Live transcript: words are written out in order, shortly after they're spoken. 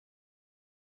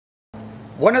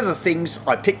One of the things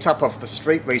I picked up off the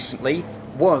street recently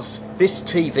was this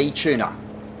TV tuner.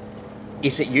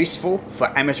 Is it useful for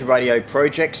amateur radio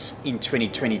projects in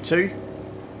 2022?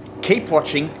 Keep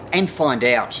watching and find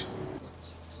out.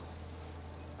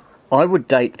 I would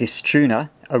date this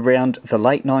tuner around the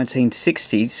late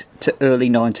 1960s to early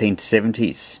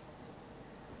 1970s.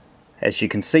 As you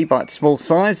can see by its small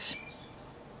size,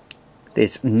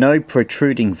 there's no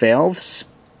protruding valves,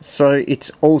 so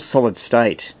it's all solid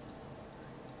state.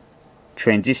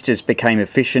 Transistors became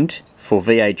efficient for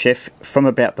VHF from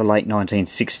about the late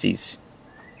 1960s.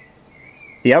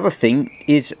 The other thing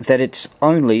is that it's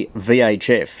only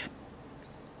VHF.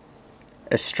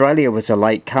 Australia was a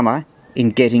late comer in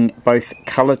getting both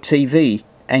colour TV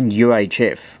and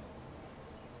UHF.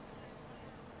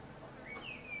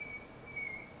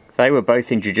 They were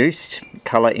both introduced,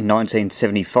 colour in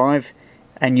 1975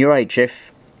 and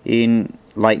UHF in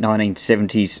late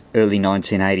 1970s, early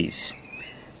 1980s.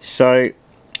 So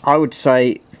I would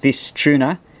say this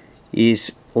tuner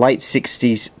is late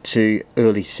 60s to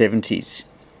early 70s,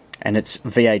 and it's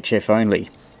VHF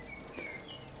only.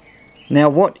 Now,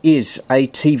 what is a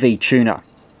TV tuner?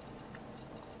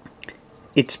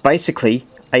 It's basically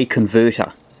a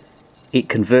converter. It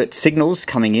converts signals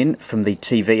coming in from the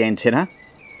TV antenna,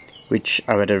 which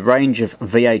are at a range of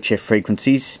VHF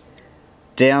frequencies,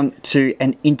 down to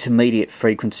an intermediate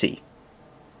frequency.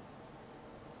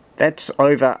 That's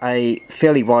over a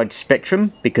fairly wide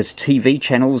spectrum because TV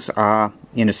channels are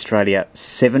in Australia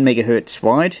 7 MHz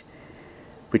wide,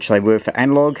 which they were for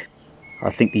analog.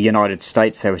 I think the United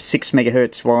States they were 6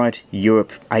 MHz wide,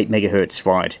 Europe 8 MHz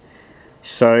wide.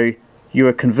 So you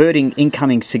are converting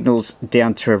incoming signals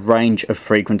down to a range of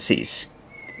frequencies.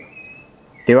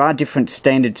 There are different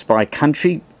standards by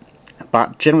country,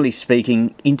 but generally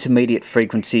speaking, intermediate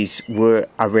frequencies were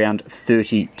around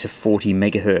 30 to 40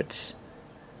 MHz.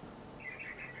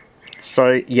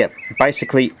 So yeah,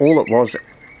 basically all it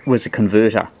was a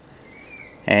converter,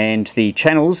 and the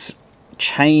channels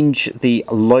change the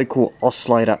local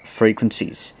oscillator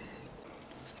frequencies.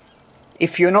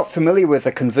 If you're not familiar with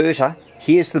a converter,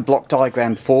 here's the block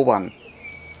diagram for one.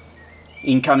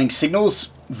 Incoming signals,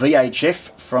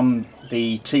 VHF from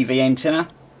the TV antenna.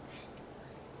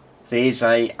 There's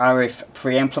a RF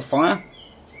preamplifier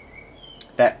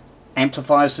that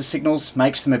amplifies the signals,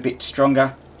 makes them a bit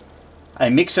stronger. A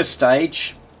mixer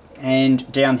stage,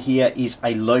 and down here is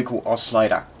a local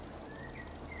oscillator.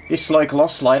 This local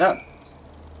oscillator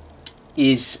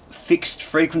is fixed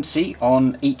frequency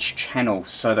on each channel,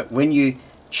 so that when you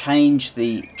change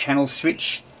the channel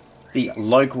switch, the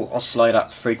local oscillator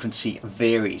frequency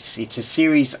varies. It's a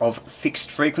series of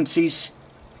fixed frequencies.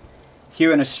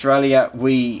 Here in Australia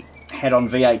we had on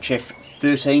VHF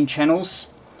 13 channels,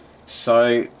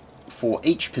 so for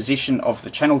each position of the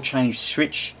channel change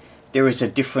switch there is a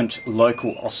different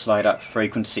local oscillator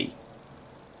frequency.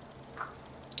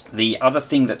 The other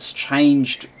thing that's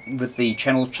changed with the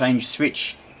channel change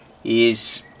switch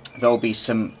is there'll be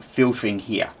some filtering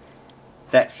here.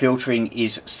 That filtering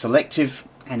is selective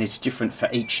and is different for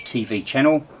each TV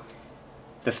channel.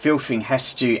 The filtering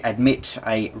has to admit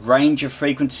a range of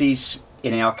frequencies,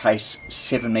 in our case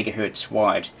 7 MHz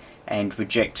wide, and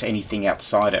reject anything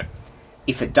outside it.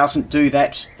 If it doesn't do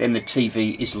that, then the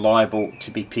TV is liable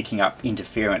to be picking up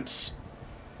interference.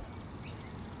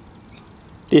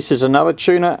 This is another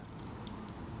tuner,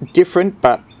 different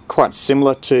but quite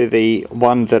similar to the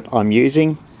one that I'm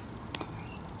using.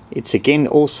 It's again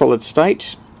all solid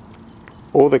state.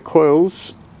 All the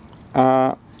coils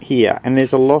are here, and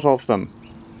there's a lot of them.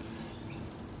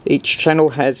 Each channel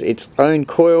has its own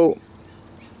coil.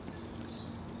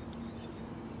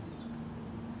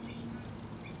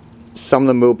 Some of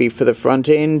them will be for the front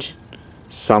end,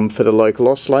 some for the local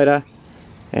oscillator,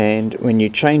 and when you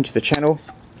change the channel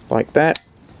like that,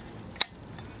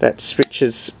 that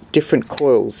switches different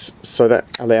coils, so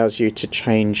that allows you to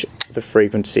change the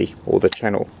frequency or the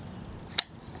channel.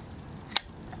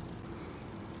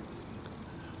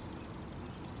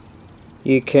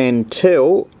 You can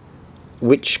tell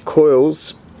which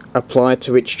coils apply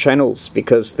to which channels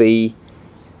because the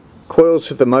coils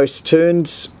with the most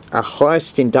turns are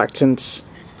highest inductance,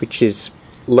 which is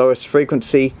lowest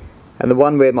frequency, and the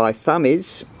one where my thumb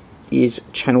is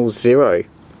channel 0,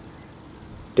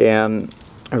 down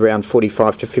around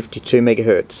 45 to 52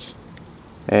 MHz.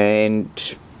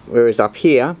 And whereas up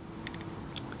here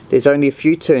there's only a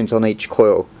few turns on each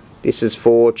coil. This is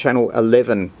for channel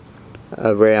 11,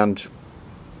 around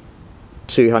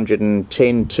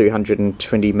 210,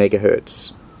 220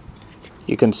 MHz.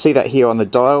 You can see that here on the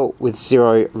dial with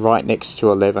 0 right next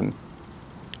to 11.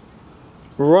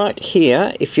 Right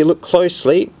here, if you look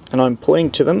closely, and I'm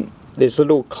pointing to them, there's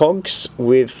little cogs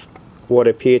with what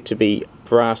appear to be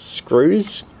brass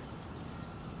screws.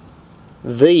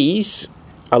 These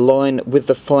align with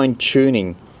the fine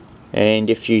tuning, and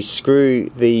if you screw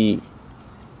the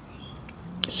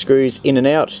screws in and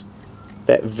out,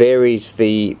 that varies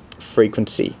the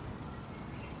frequency.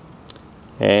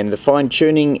 And the fine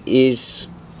tuning is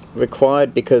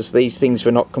required because these things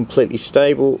were not completely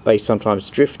stable, they sometimes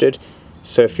drifted,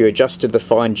 so if you adjusted the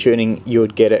fine tuning you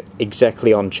would get it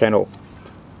exactly on channel.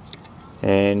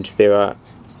 And there are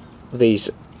these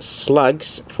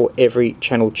slugs for every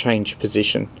channel change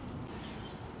position.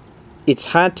 It's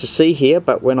hard to see here,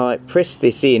 but when I press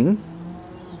this in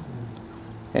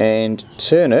and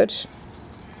turn it,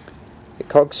 the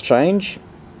cogs change,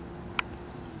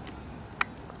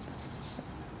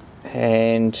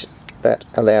 and that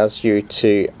allows you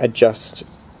to adjust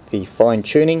the fine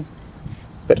tuning,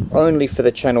 but only for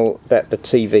the channel that the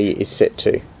TV is set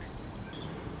to. You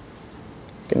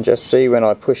can just see when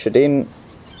I push it in,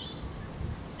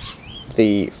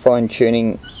 the fine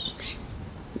tuning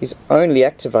is only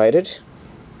activated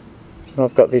when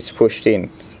I've got this pushed in.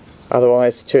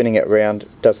 Otherwise, turning it around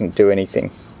doesn't do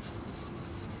anything.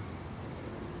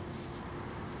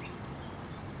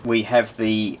 We have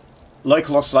the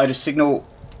local oscillator signal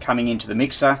coming into the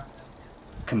mixer,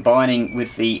 combining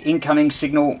with the incoming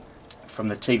signal from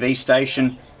the TV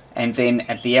station, and then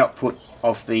at the output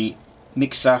of the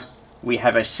mixer we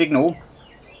have a signal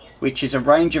which is a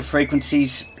range of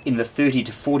frequencies in the 30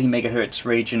 to 40 megahertz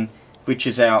region, which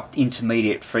is our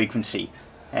intermediate frequency.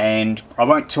 And I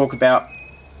won't talk about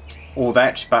all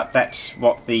that, but that's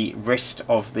what the rest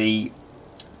of the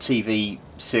TV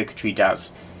circuitry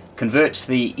does. Converts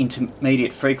the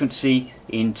intermediate frequency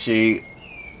into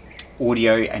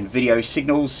audio and video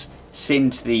signals,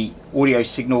 sends the audio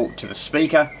signal to the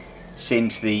speaker,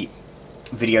 sends the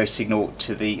video signal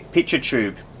to the picture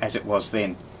tube as it was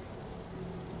then.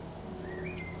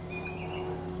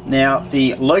 Now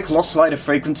the local oscillator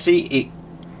frequency, it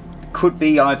could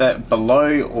be either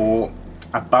below or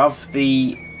above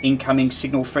the incoming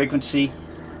signal frequency.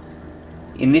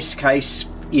 In this case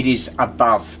it is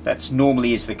above. That's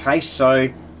normally is the case, so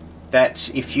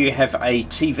that if you have a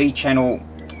TV channel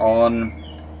on,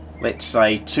 let's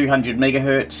say, 200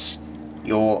 megahertz,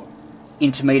 your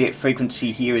intermediate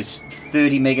frequency here is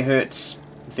 30 megahertz,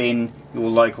 then your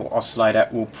local oscillator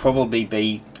will probably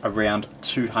be around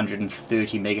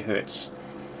 230 megahertz.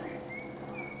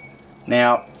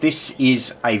 Now this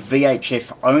is a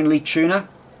VHF only tuner.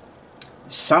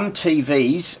 Some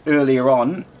TVs earlier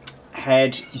on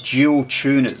had dual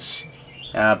tuners,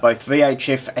 both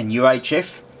VHF and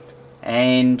UHF,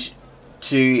 and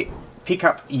to pick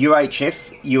up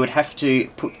UHF you would have to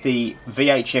put the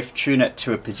VHF tuner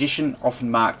to a position often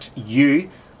marked U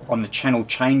on the channel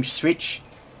change switch,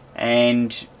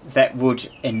 and that would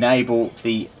enable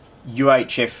the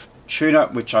UHF tuner,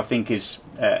 which I think is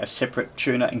a separate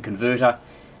tuner and converter,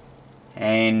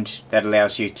 and that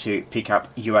allows you to pick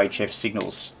up UHF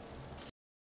signals.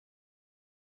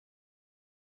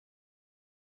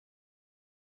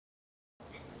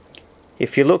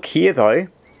 If you look here though,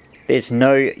 there's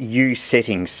no U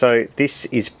setting, so this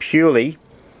is purely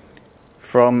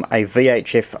from a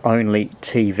VHF only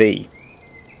TV.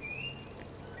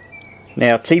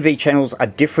 Now TV channels are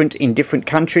different in different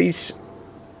countries.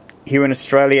 Here in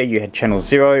Australia you had channel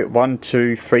 0, 1,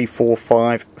 2, 3, 4,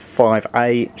 5,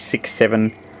 5A, 6,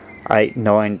 7, 8,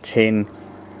 9, 10,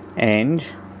 and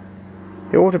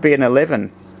there ought to be an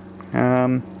 11.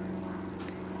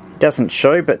 Doesn't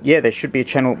show, but yeah, there should be a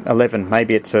channel 11.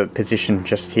 Maybe it's a position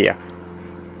just here.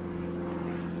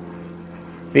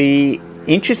 The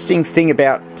interesting thing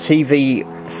about TV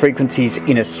frequencies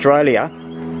in Australia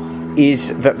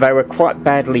is that they were quite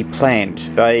badly planned.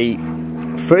 They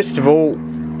first of all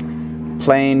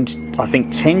planned, I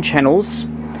think, 10 channels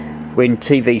when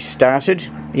TV started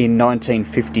in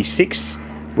 1956.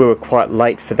 We were quite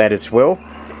late for that as well,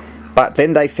 but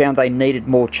then they found they needed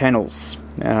more channels,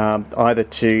 either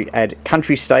to add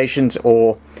country stations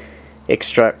or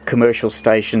extra commercial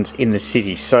stations in the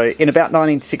city. So in about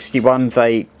 1961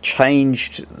 they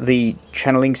changed the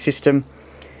channeling system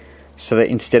so that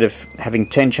instead of having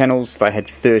 10 channels they had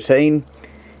 13,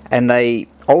 and they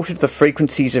altered the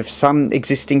frequencies of some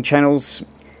existing channels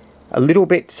a little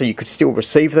bit so you could still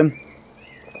receive them,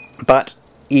 but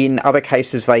in other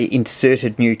cases they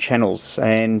inserted new channels,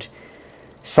 and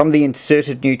some of the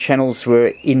inserted new channels were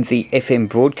in the FM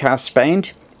broadcast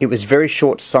band. It was very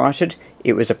short-sighted.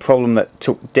 It was a problem that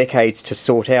took decades to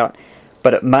sort out,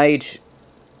 but it made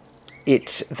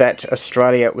it that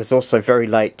Australia was also very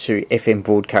late to FM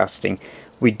broadcasting.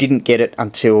 We didn't get it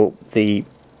until the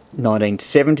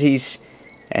 1970s,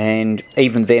 and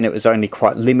even then it was only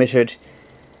quite limited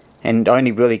and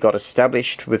only really got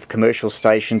established with commercial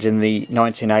stations in the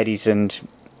 1980s and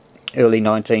early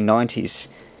 1990s.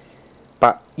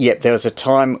 But yet there was a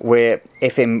time where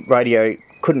FM radio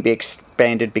couldn't be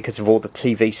expanded because of all the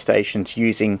TV stations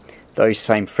using those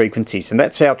same frequencies, and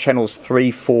that's our channels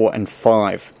 3, 4 and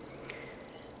 5.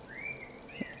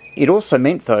 It also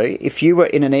meant though, if you were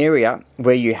in an area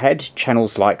where you had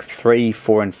channels like 3,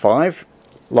 4 and 5,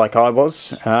 like I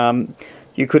was,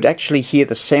 you could actually hear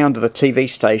the sound of the TV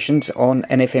stations on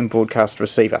an FM broadcast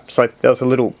receiver. So there was a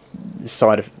little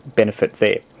side of benefit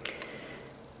there.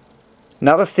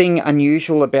 Another thing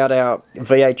unusual about our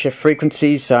VHF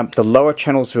frequencies, the lower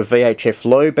channels were VHF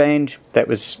low band. That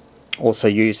was also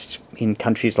used in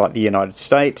countries like the United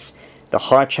States. The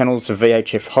high channels are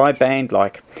VHF high band,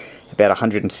 like about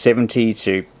 170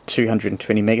 to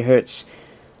 220 megahertz.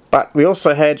 But we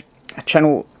also had a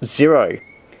channel 0,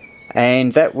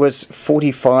 and that was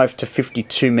 45 to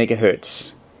 52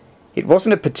 megahertz. It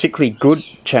wasn't a particularly good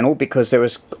channel because there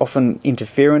was often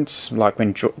interference, like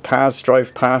when cars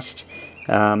drove past.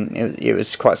 It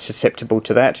was quite susceptible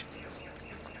to that.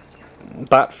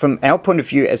 But from our point of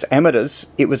view as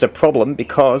amateurs, it was a problem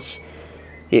because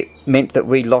it meant that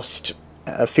we lost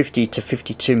 50 to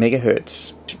 52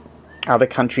 megahertz. Other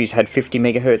countries had 50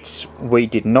 megahertz, we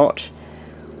did not.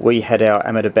 We had our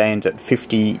amateur band at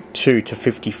 52 to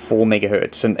 54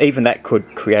 megahertz, and even that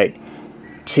could create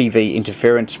TV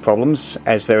interference problems,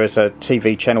 as there is a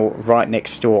TV channel right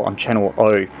next door on channel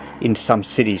O in some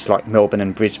cities like Melbourne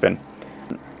and Brisbane.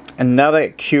 Another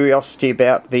curiosity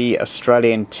about the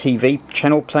Australian TV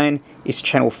channel plan is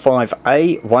channel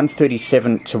 5A,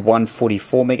 137 to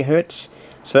 144 megahertz.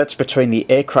 So that's between the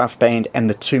aircraft band and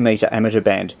the 2 metre amateur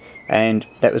band, and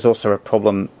that was also a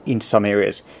problem in some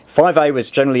areas. 5A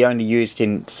was generally only used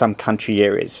in some country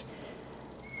areas.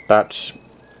 But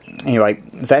anyway,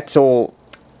 that's all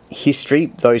history.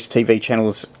 Those TV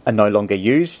channels are no longer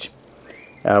used.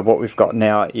 What we've got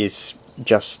now is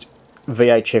just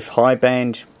VHF high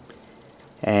band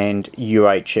and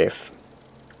UHF.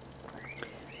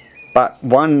 But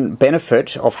one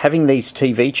benefit of having these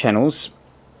TV channels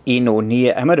in or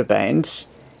near amateur bands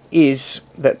is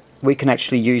that we can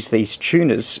actually use these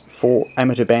tuners for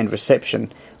amateur band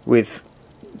reception with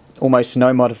almost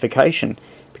no modification,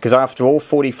 because after all,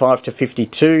 45 to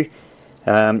 52,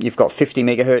 you've got 50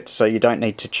 megahertz, so you don't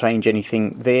need to change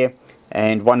anything there,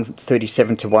 and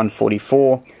 137 to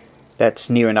 144, that's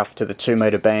near enough to the 2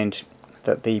 metre band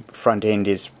that the front end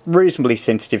is reasonably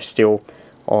sensitive still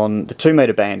on the 2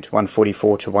 metre band,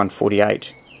 144 to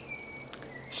 148.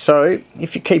 So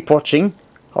if you keep watching,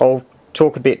 I'll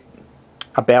talk a bit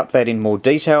about that in more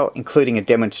detail, including a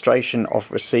demonstration of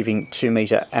receiving 2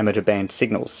 metre amateur band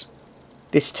signals.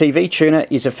 This TV tuner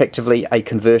is effectively a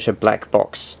converter black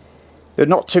box. There are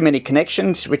not too many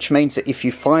connections, which means that if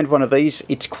you find one of these,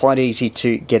 it's quite easy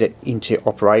to get it into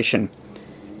operation.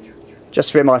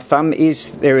 Just where my thumb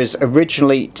is, there is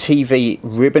originally TV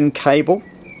ribbon cable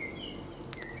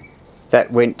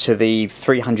that went to the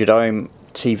 300 ohm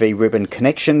TV ribbon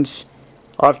connections.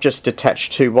 I've just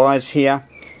attached 2 wires here.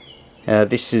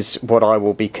 This is what I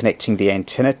will be connecting the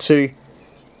antenna to.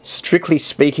 Strictly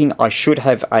speaking, I should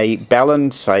have a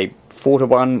balun, say 4 to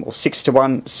 1 or 6 to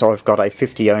 1, so I've got a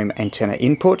 50 ohm antenna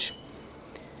input.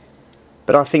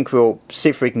 But I think we'll see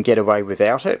if we can get away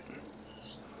without it.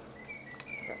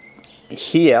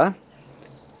 Here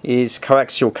is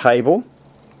coaxial cable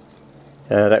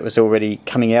that was already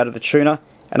coming out of the tuner,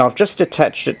 and I've just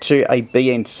attached it to a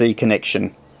BNC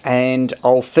connection, and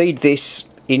I'll feed this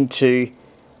into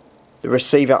the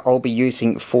receiver I'll be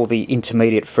using for the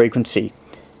intermediate frequency.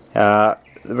 The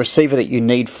receiver that you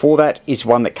need for that is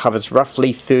one that covers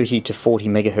roughly 30 to 40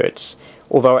 megahertz,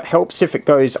 although it helps if it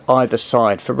goes either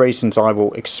side for reasons I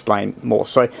will explain more.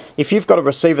 So if you've got a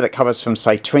receiver that covers from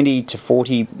say 20 to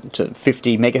 40 to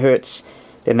 50 megahertz,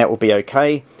 then that will be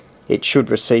okay. It should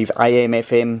receive AM,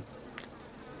 FM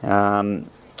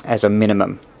as a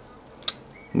minimum.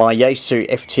 My Yaesu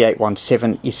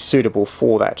FT817 is suitable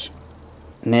for that.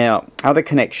 Now, other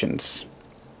connections.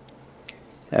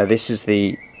 This is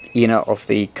the inner of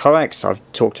the coax. I've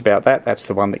talked about that. That's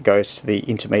the one that goes to the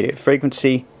intermediate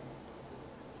frequency.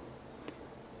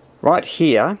 Right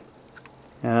here,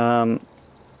 I'm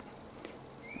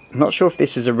not sure if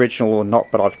this is original or not,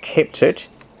 but I've kept it.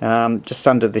 Just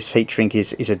under this heat shrink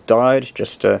is a diode,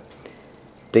 just a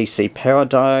DC power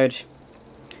diode.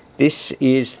 This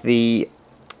is the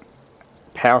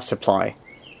power supply.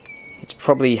 It's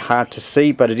probably hard to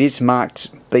see, but it is marked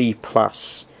B+.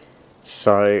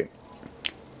 So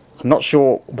I'm not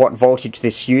sure what voltage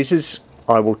this uses.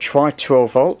 I will try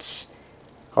 12 volts,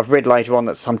 I've read later on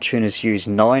that some tuners use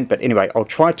 9, but anyway, I'll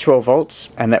try 12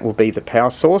 volts, and that will be the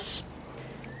power source.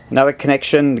 Another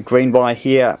connection, the green wire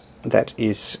here, that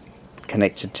is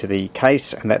connected to the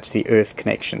case, and that's the earth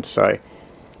connection. So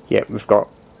yeah, we've got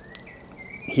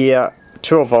here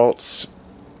 12 volts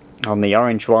on the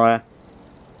orange wire,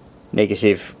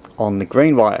 negative on the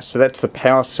green wire. So that's the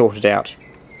power sorted out.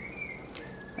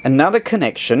 Another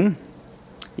connection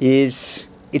is,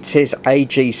 it says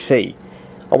AGC.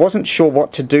 I wasn't sure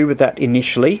what to do with that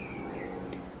initially,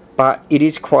 but it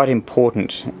is quite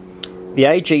important. The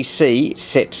AGC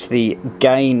sets the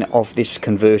gain of this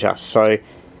converter. So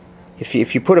if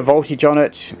you put a voltage on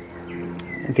it,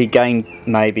 the gain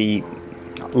may be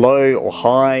low or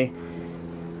high,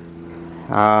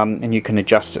 and you can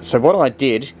adjust it. So what I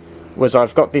did was,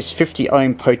 I've got this 50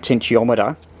 ohm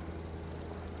potentiometer,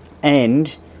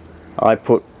 and I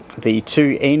put the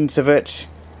two ends of it.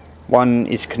 One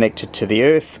is connected to the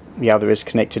earth, the other is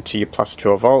connected to your plus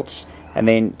 12 volts, and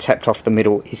then tapped off the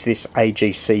middle is this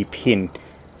AGC pin.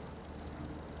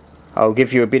 I'll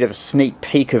give you a bit of a sneak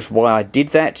peek of why I did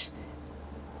that.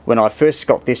 When I first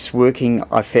got this working,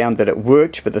 I found that it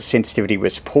worked, but the sensitivity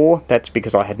was poor. That's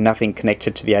because I had nothing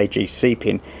connected to the AGC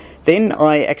pin. Then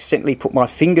I accidentally put my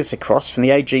fingers across from the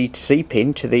AGC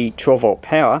pin to the 12 volt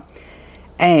power,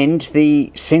 and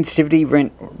the sensitivity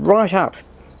went right up,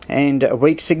 and a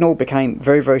weak signal became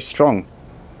very, very strong.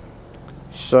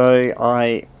 So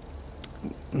I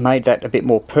made that a bit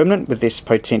more permanent with this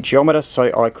potentiometer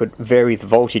so I could vary the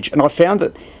voltage, and I found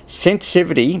that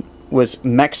sensitivity was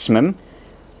maximum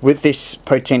with this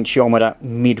potentiometer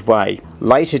midway.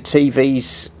 Later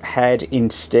TVs had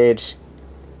instead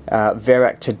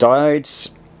varactor diodes,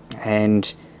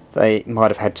 and they might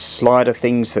have had slider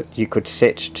things that you could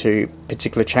set to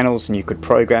particular channels and you could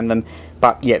program them.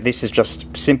 But yeah, this is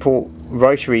just simple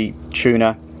rotary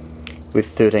tuner with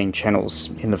 13 channels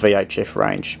in the VHF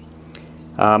range.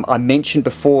 I mentioned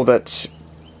before that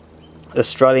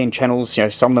Australian channels, you know,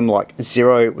 some of them like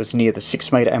 0 was near the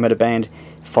 6 metre emitter band,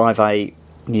 5A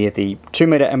near the 2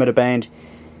 metre emitter band.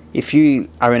 If you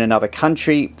are in another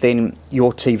country, then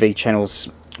your TV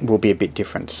channels will be a bit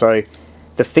different. So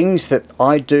the things that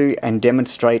I do and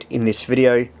demonstrate in this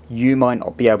video, you might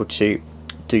not be able to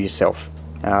do yourself.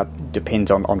 Depends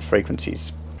on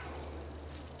frequencies.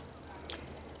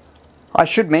 I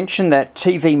should mention that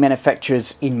TV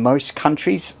manufacturers in most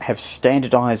countries have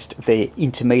standardised their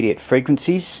intermediate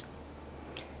frequencies.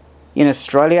 In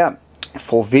Australia,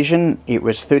 for vision, it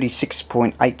was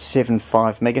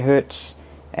 36.875 MHz,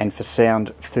 and for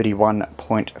sound,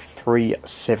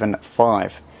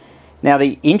 31.375. Now,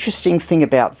 the interesting thing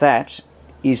about that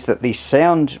is that the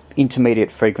sound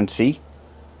intermediate frequency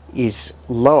is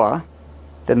lower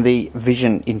than the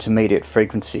vision intermediate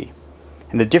frequency,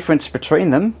 and the difference between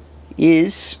them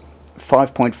is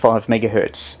 5.5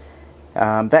 MHz.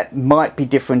 That might be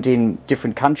different in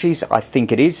different countries. I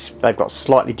think it is. They've got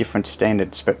slightly different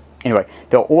standards, but anyway,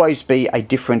 there'll always be a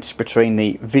difference between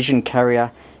the vision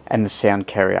carrier and the sound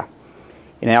carrier.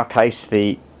 In our case,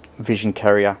 the vision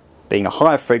carrier being a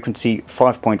higher frequency,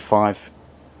 5.5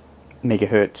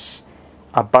 MHz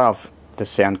above the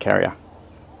sound carrier.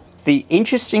 The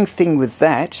interesting thing with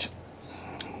that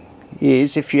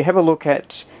is, if you have a look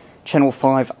at channel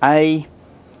 5A,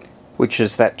 which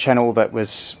is that channel that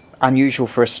was unusual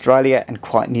for Australia and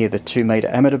quite near the 2 metre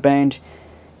emitter band,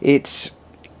 its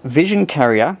vision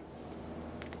carrier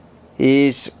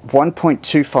is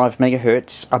 1.25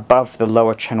 MHz above the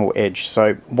lower channel edge,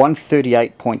 so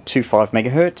 138.25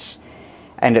 MHz,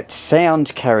 and its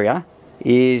sound carrier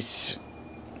is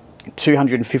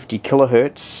 250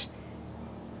 kHz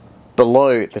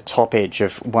below the top edge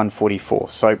of 144,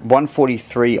 so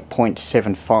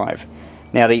 143.75.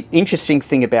 Now, the interesting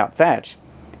thing about that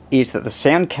is that the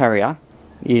sound carrier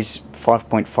is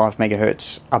 5.5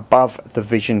 MHz above the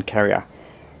vision carrier,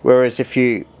 whereas if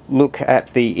you look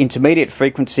at the intermediate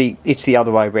frequency, it's the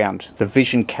other way around. The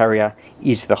vision carrier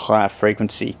is the higher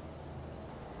frequency.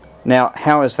 Now,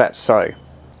 how is that so?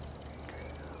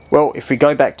 Well, if we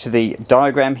go back to the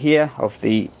diagram here of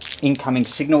the incoming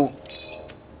signal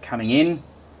coming in,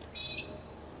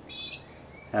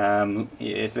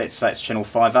 let's say it's channel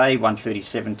 5A,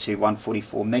 137 to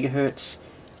 144 MHz.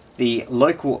 The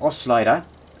local oscillator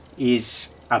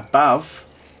is above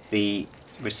the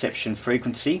reception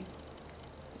frequency,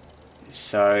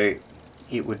 so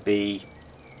it would be,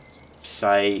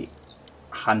 say,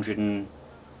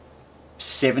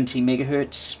 170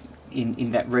 MHz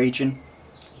in that region.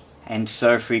 And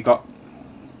so if we got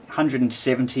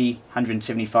 170,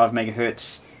 175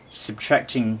 MHz,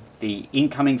 subtracting the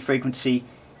incoming frequency,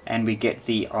 and we get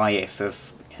the IF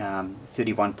of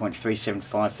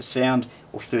 31.375 for sound,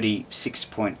 or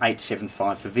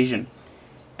 36.875 for vision.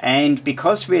 And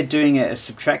because we're doing a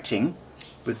subtracting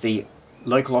with the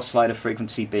local oscillator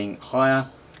frequency being higher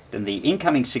than the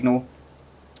incoming signal,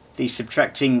 the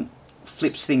subtracting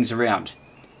flips things around.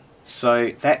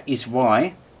 So that is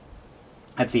why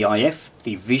at the IF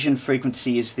the vision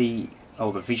frequency is the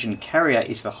vision carrier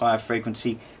is the higher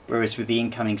frequency, whereas with the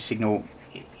incoming signal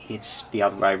it's the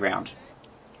other way around.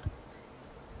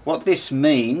 What this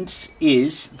means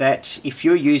is that if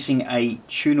you're using a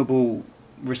tunable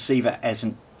receiver as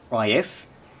an IF,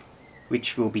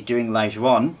 which we'll be doing later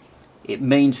on, it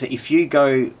means that if you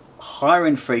go higher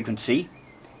in frequency,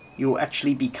 you'll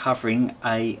actually be covering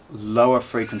a lower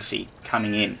frequency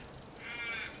coming in.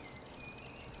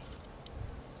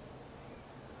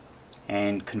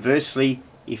 And conversely,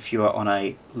 if you are on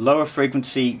a lower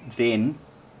frequency, then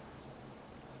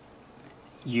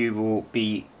you will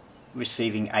be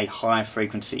receiving a higher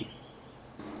frequency.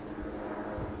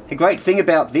 The great thing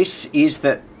about this is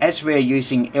that as we're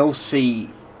using LC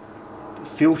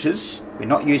filters, we're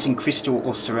not using crystal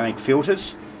or ceramic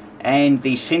filters, and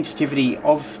the sensitivity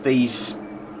of these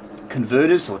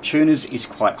converters or tuners is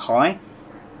quite high.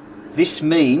 This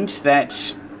means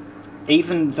that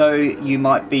even though you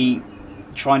might be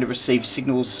trying to receive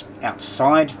signals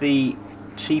outside the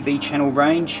TV channel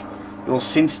range, your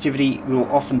sensitivity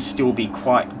will often still be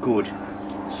quite good.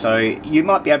 So you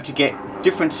might be able to get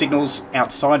different signals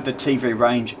outside the TV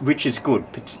range, which is good,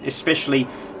 especially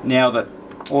now that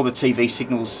all the TV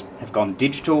signals have gone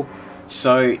digital.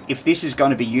 So if this is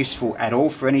going to be useful at all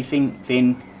for anything,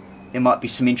 then there might be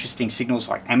some interesting signals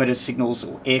like amateur signals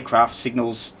or aircraft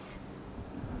signals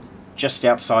just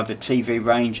outside the TV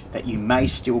range that you may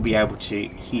still be able to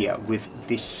hear with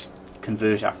this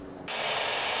converter.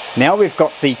 Now we've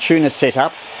got the tuner set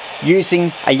up using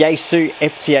a Yaesu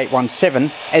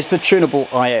FT817 as the tunable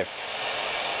IF.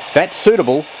 That's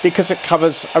suitable because it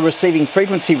covers a receiving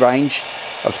frequency range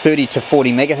of 30 to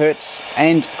 40 megahertz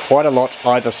and quite a lot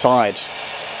either side.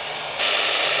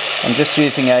 I'm just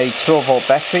using a 12 volt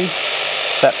battery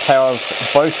that powers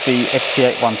both the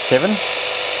FT817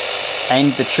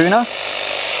 and the tuner.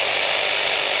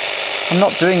 I'm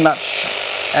not doing much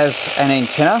as an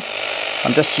antenna.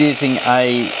 I'm just using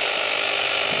a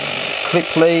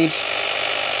clip lead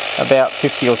about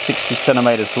 50 or 60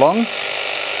 centimeters long.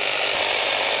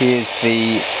 Here's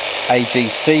the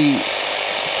AGC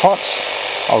pot.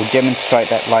 I'll demonstrate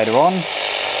that later on.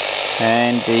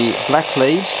 And the black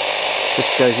lead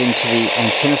just goes into the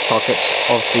antenna socket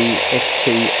of the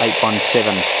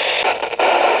FT817.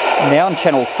 Now on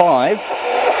channel 5,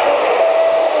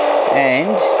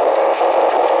 and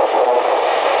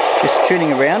just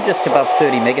tuning around just above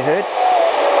 30 megahertz,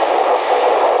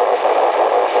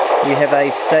 we have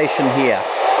a station here.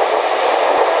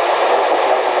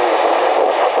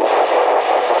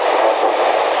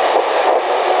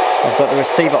 I've got the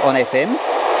receiver on FM.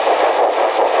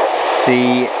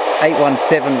 The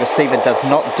 817 receiver does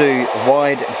not do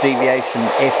wide deviation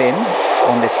FM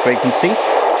on this frequency,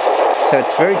 so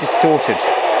it's very distorted.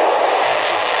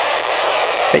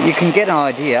 But you can get an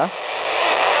idea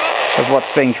of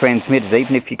what's being transmitted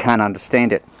even if you can't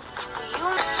understand it.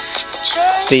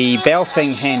 The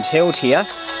Baofeng handheld here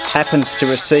happens to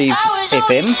receive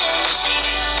FM,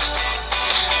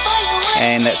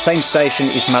 and that same station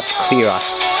is much clearer.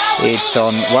 It's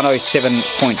on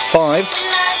 107.5,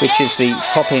 which is the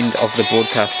top end of the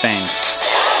broadcast band.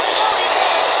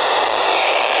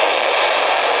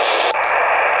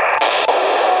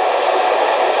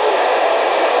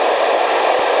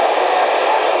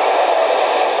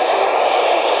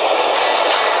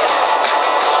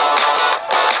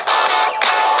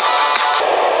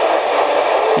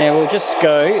 Now we'll just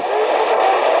go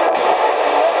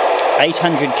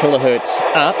 800 kilohertz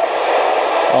up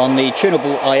on the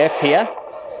tunable IF here.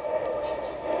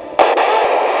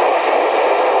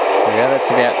 There we go, that's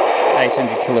about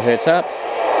 800 kilohertz up.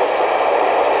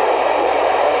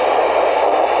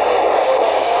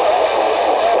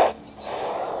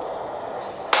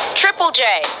 Triple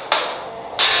J.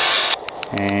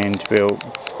 And we'll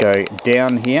go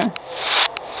down here.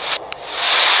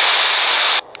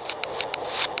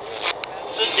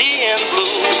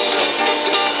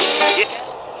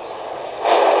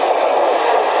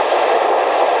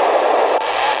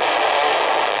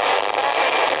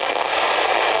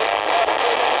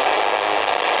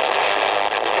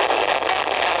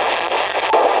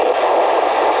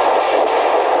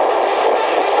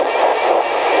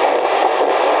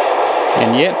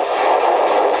 And yep,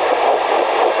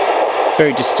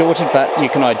 very distorted, but you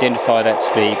can identify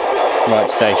that's the right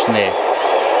station there.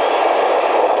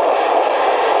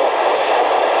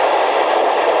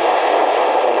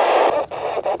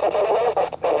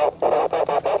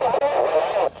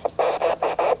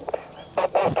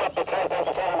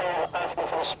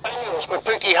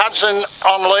 Hudson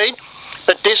on lead,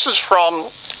 but this is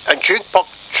from a jukebox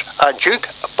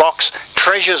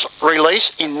Treasures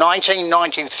release in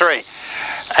 1993,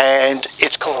 and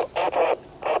it's called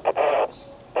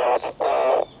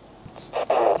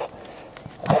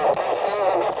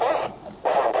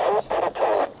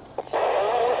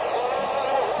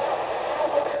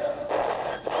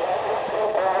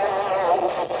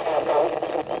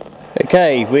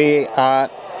Okay, we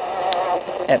are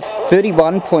at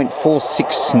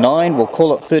 31.469, we'll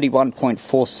call it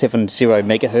 31.470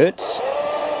 megahertz.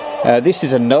 This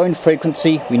is a known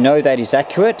frequency, we know that is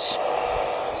accurate.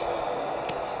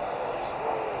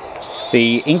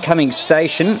 The incoming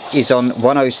station is on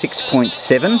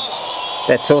 106.7,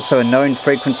 that's also a known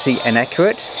frequency and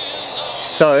accurate.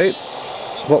 So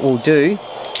what we'll do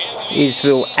is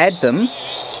we'll add them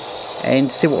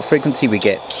and see what frequency we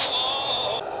get.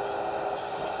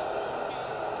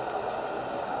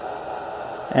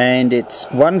 And it's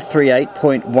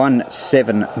 138.17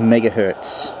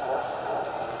 megahertz.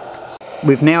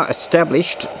 We've now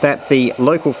established that the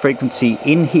local frequency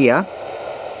in here,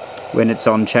 when it's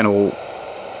on channel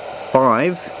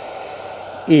 5,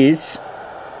 is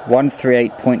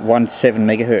 138.17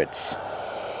 megahertz.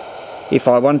 If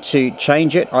I want to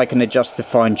change it, I can adjust the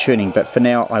fine tuning, but for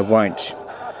now I won't.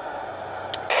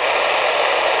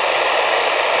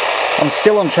 I'm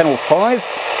still on channel 5.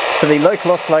 So the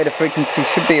local oscillator frequency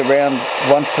should be around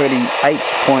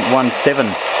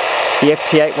 138.17. The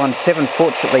FT817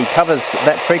 fortunately covers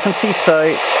that frequency,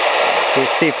 so we'll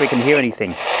see if we can hear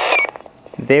anything.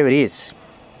 There it is.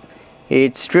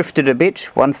 It's drifted a bit,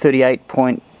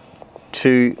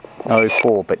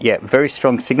 138.204, but yeah, very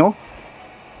strong signal.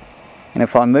 And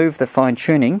if I move the fine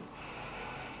tuning,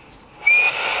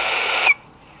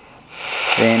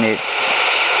 then it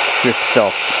drifts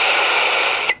off.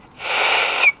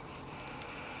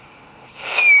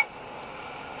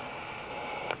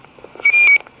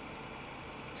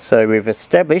 So we've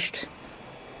established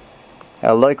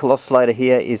our local oscillator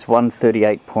here is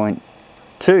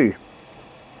 138.2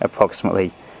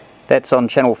 approximately. That's on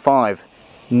channel 5.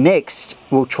 Next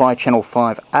we'll try channel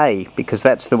 5A because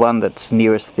that's the one that's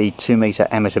nearest the 2 metre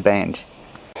amateur band.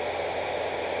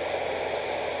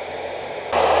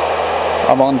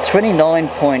 I'm on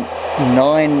 29.900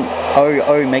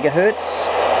 megahertz.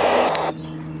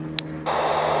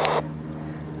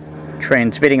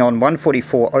 Transmitting on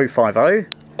 144.050.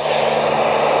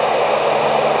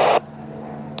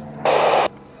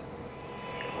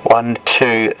 1,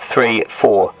 2, 3,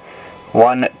 4.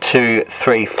 1, 2,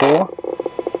 3, 4.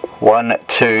 1,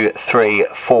 2, 3,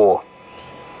 4.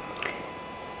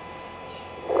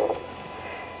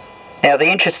 Now the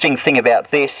interesting thing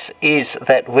about this is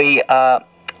that we are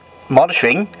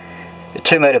monitoring the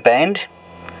 2 metre band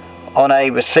on a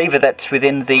receiver that's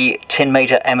within the 10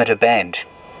 metre amateur band.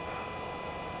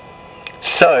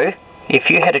 So if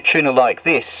you had a tuner like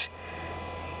this,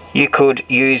 you could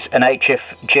use an HF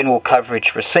general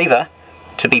coverage receiver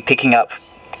to be picking up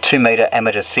 2 metre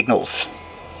amateur signals.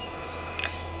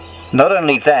 Not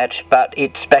only that, but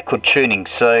it's backward tuning.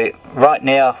 So right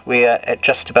now we are at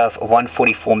just above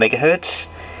 144 megahertz.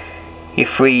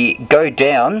 If we go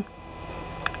down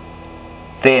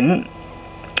then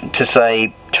to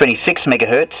say 26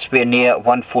 megahertz, we're near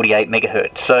 148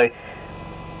 megahertz. So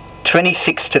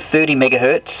 26 to 30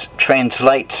 megahertz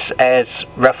translates as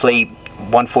roughly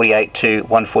 148 to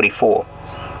 144.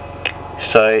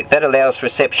 So that allows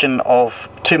reception of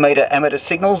 2 metre amateur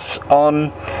signals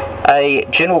on a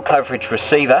general coverage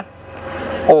receiver,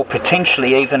 or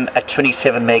potentially even a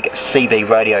 27 meg CB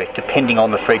radio, depending on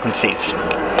the frequencies.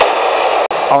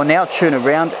 I'll now tune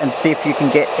around and see if you can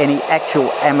get any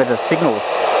actual amateur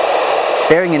signals.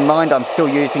 Bearing in mind I'm still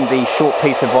using the short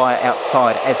piece of wire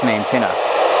outside as an antenna.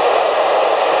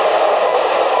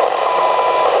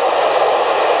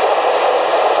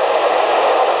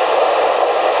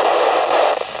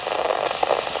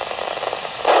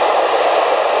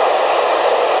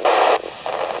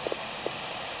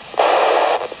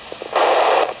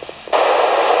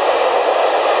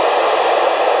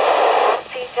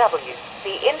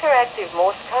 The interactive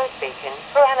Morse code beacon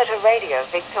for Amateur Radio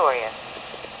Victoria.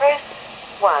 Press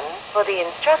 1 for the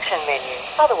instruction menu,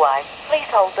 otherwise please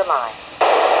hold the line.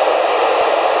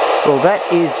 Well,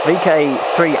 that is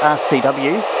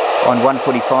VK3RCW on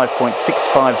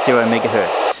 145.650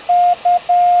 megahertz.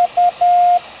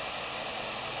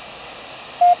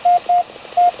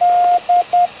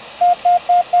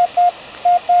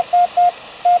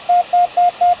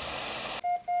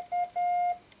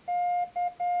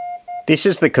 This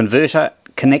is the converter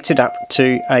connected up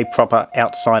to a proper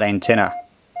outside antenna.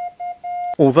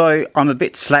 Although I'm a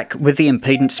bit slack with the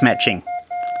impedance matching.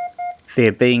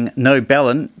 there being no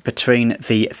balance between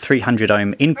the 300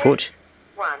 ohm input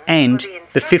and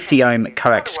the 50 ohm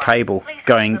coax cable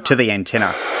going to the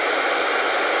antenna.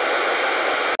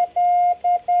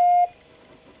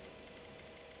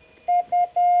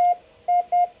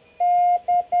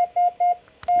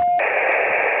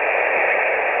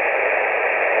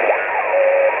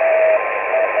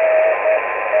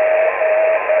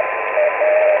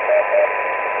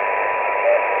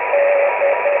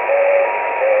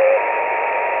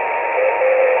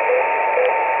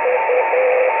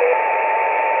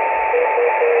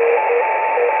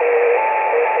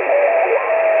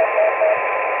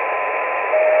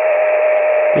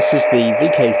 This is the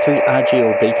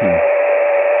VK3YE beacon.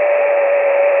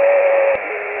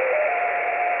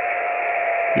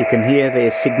 You can hear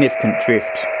there's significant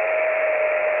drift.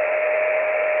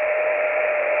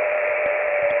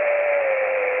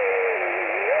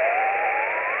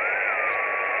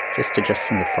 Just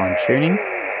adjusting the fine tuning.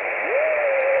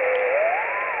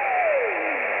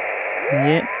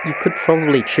 Yeah, you could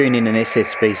probably tune in an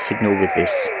SSB signal with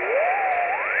this.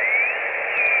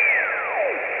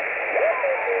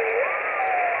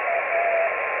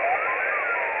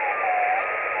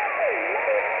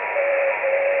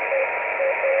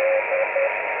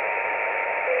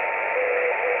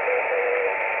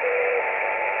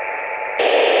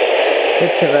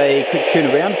 Let's have a quick tune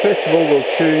around. First of all, we'll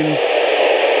tune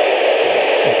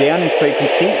down in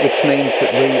frequency, which means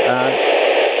that we are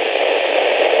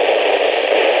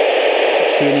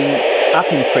tuning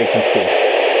up in frequency.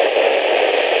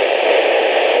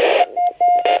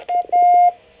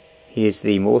 Here's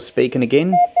the Morse beacon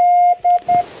again.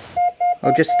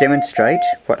 I'll just demonstrate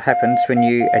what happens when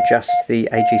you adjust the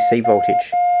AGC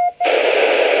voltage.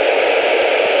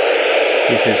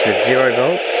 This is with 0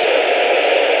 volts.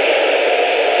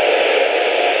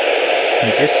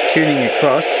 And just tuning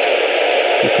across,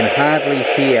 you can hardly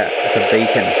hear the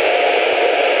beacon.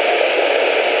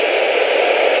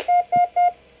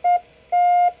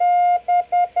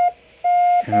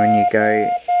 And when you go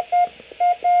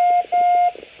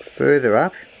further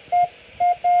up,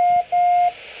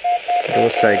 it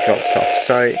also drops off.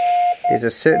 So there's a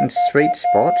certain sweet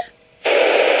spot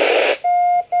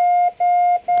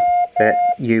that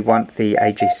you want the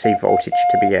AGC voltage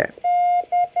to be at.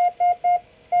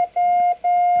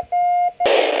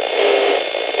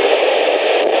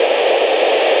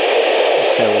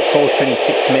 So we'll call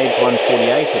 26 meg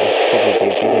 148, it'll probably be a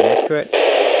bit inaccurate.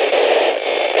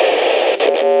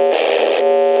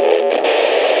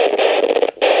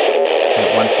 At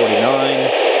 149.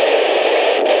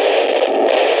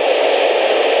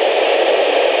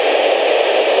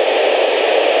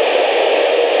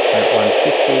 At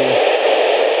 150.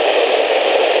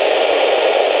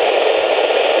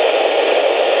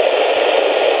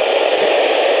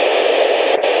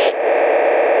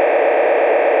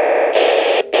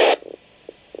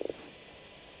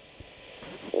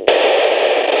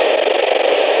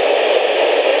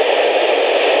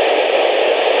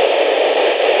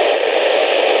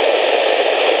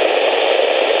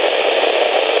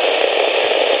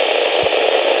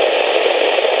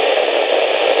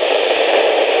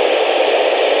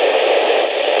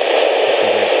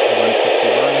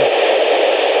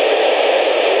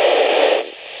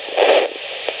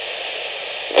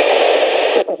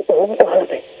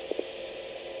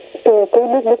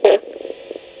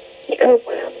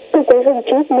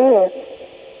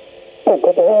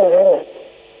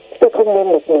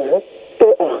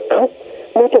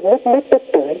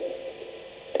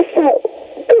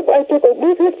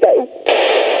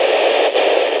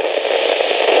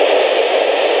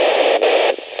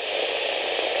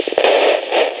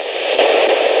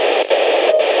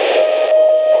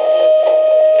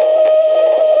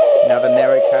 Another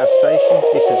narrowcast station,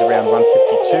 this is around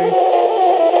 152.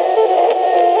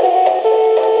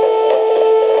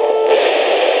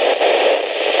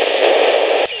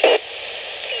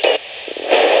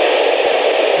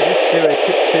 Let's do a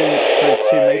quick tune through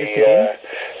 2 metres again.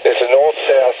 There's a north,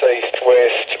 south, east,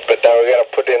 west, but they were going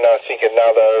to put in, I think,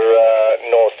 another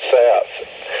north-south.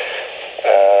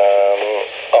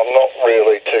 I'm not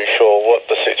really too sure what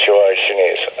the situation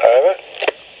is. Over?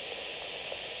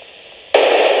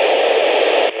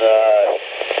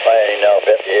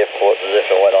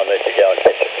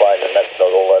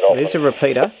 There's a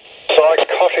repeater.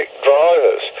 Psychotic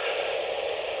drivers.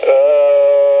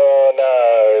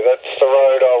 No, that's the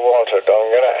road I wanted. I'm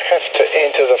going to have to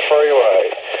enter the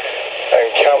freeway and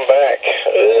come back.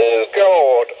 Oh,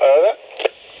 God. Over.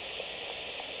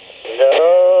 No,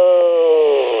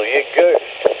 you goof.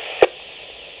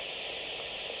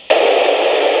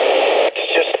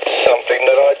 It's just something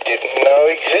that I didn't know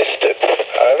existed.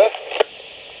 Over.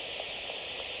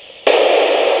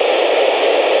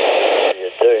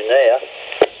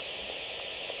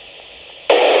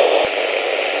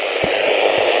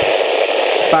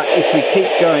 But if we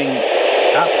keep going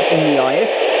up in the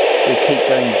IF, we keep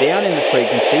going down in the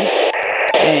frequency,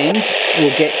 and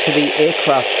we'll get to the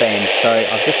aircraft band. So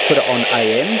I've just put it on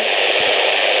AM,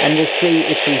 and we'll see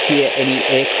if we hear any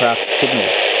aircraft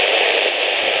signals.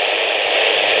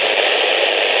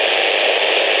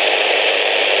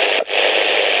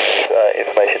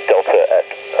 Information Delta at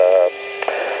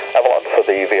Avalon for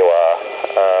the VOR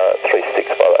 36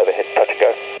 by the overhead touch and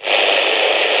go.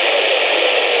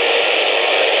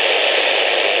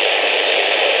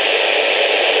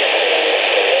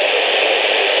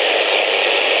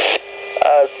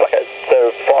 Okay,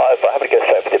 so 5, I haven't to go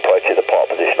straight for the approach to the pilot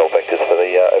positional vectors for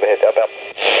the overhead outbound.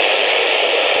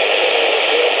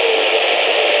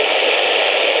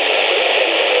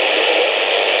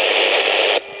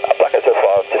 Okay, so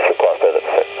 5, just requires further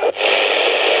descent.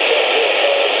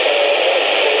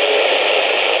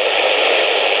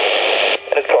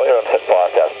 And it's probably on set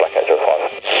 5, South Black Angel 5.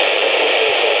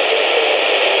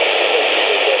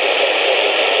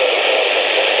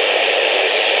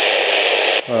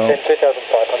 Well,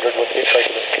 10,500 was the approach.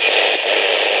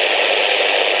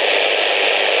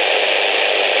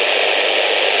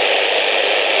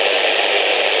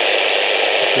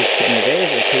 good signal there,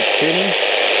 we'll keep tuning.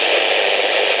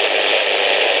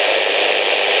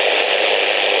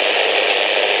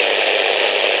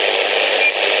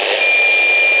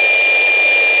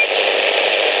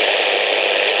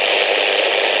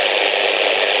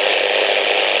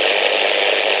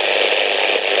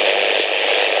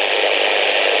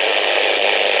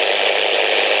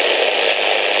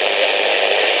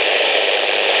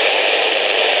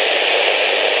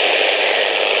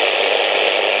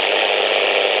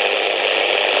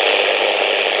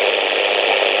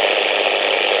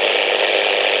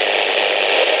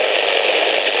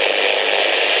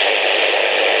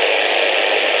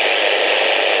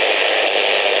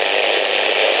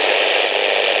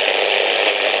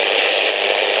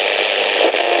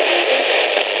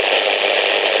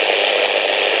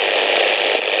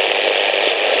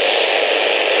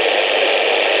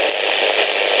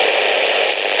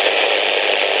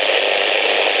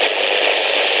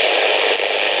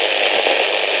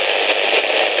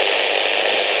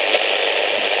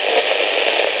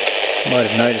 Might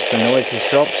have noticed the noise has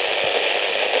dropped,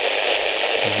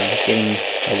 getting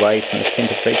away from the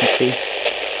centre frequency.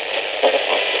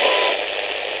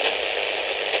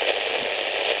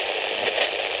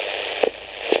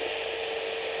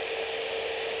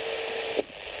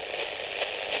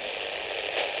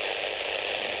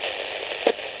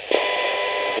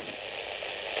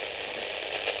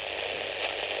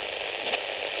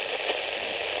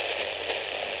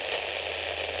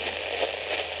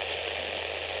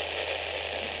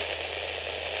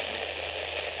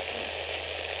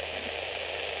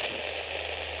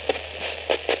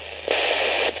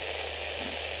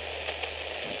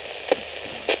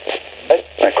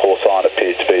 That call sign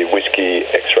appears to be Whiskey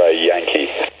X-Ray Yankee.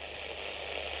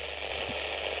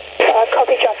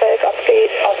 Copy traffic, upspeed,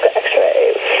 Oscar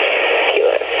X-Ray,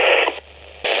 Kilo.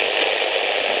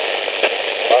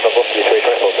 I'm a Whiskey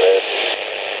 324 there.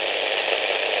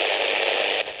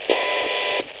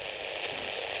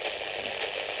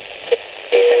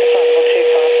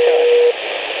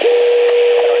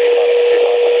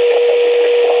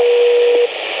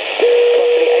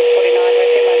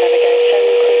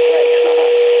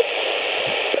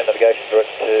 Direct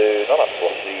to Nonna,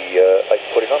 velocity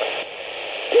 849. 48,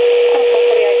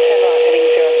 turn right, heading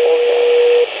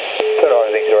 040. Turn right,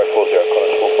 heading 040,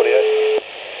 Connors 448.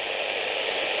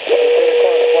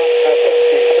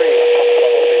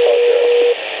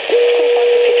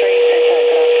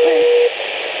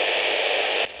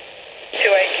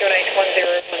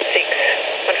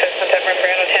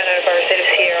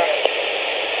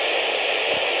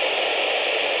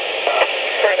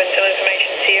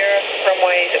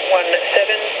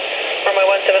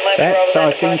 That, I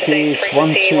think, is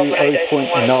 120.9.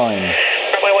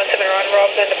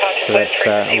 So that's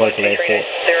a local airport.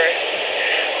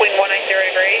 Wind 180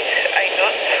 degrees, 8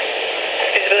 knots.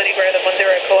 Visibility greater than 10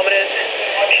 kilometres.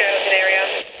 Shadows in area.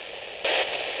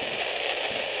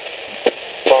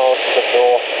 Miles to the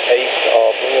north-east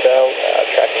of Willowdale,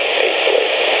 tracking easterly.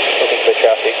 Looking for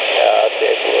traffic,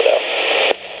 there's Willowdale.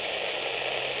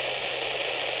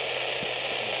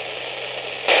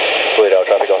 Willowdale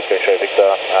traffic on Screen Show Victor,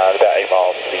 about 8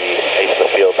 miles to the east of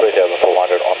the field,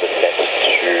 3,400 on descent to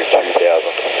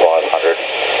 2,500.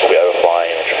 We'll be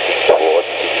overflying and tracking towards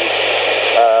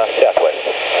the southwest,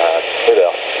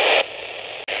 Willowdale.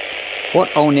 What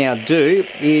I'll now do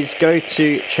is go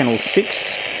to channel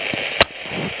 6.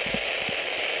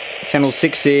 Channel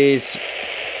 6 is,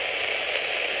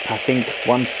 I think,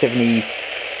 175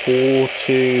 184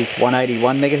 to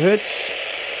 181 megahertz.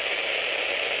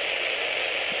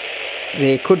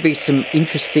 There could be some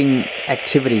interesting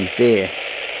activity there.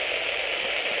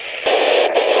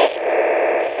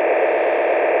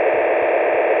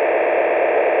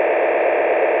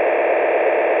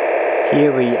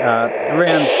 Here we are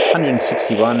around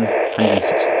 161,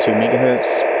 162 megahertz,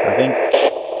 I think.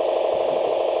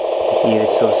 Hear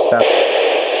this sort of stuff.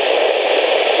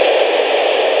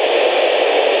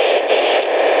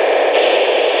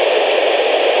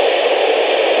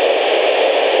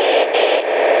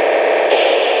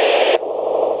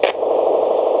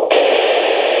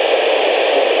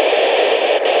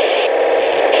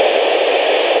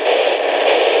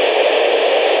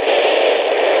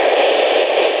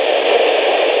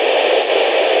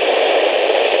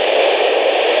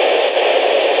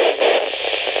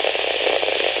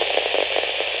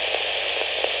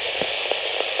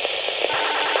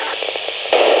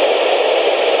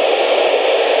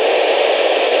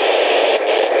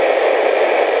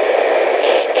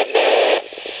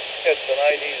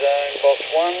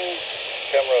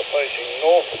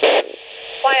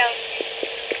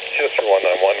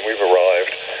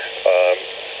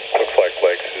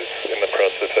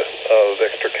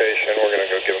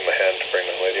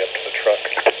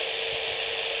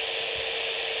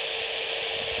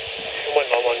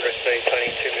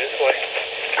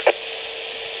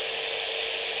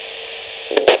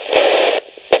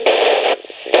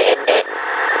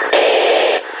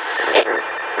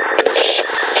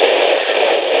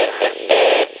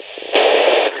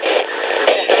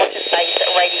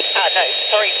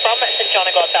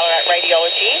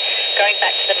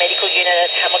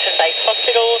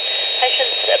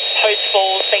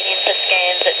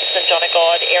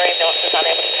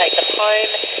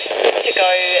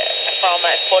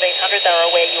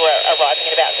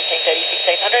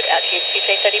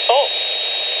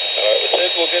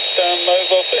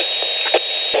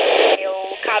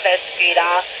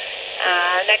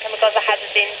 No chemical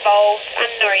hazards involved,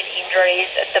 unknown injuries.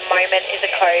 At the moment is a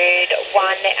code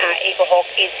 1. Eagle Hawk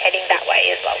is heading that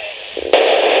way as well.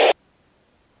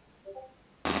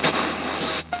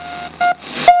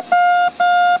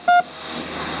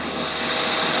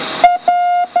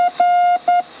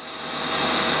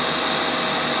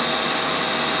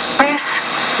 Press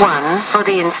 1 for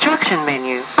the instruction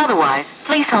menu. Otherwise,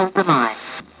 please hold the line.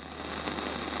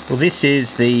 Well, this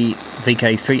is the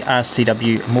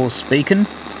VK3YE Morse beacon.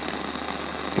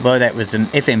 Although that was an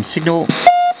FM signal,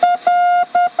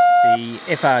 the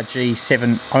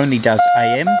FRG-7 only does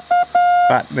AM,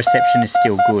 but reception is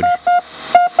still good.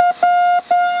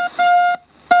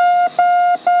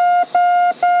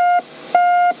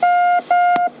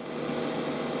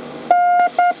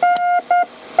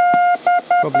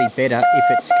 Probably better if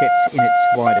it's kept in its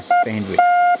widest bandwidth.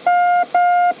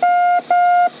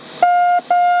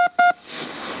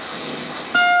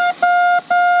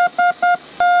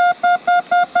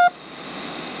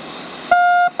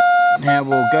 Now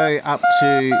we'll go up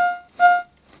to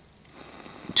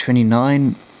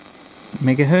 29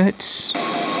 megahertz.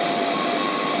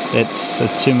 That's a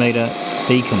 2 metre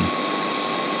beacon.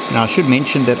 Now I should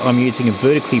mention that I'm using a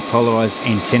vertically polarised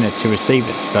antenna to receive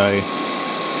it, so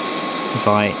if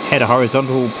I had a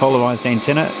horizontal polarised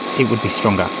antenna, it would be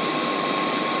stronger.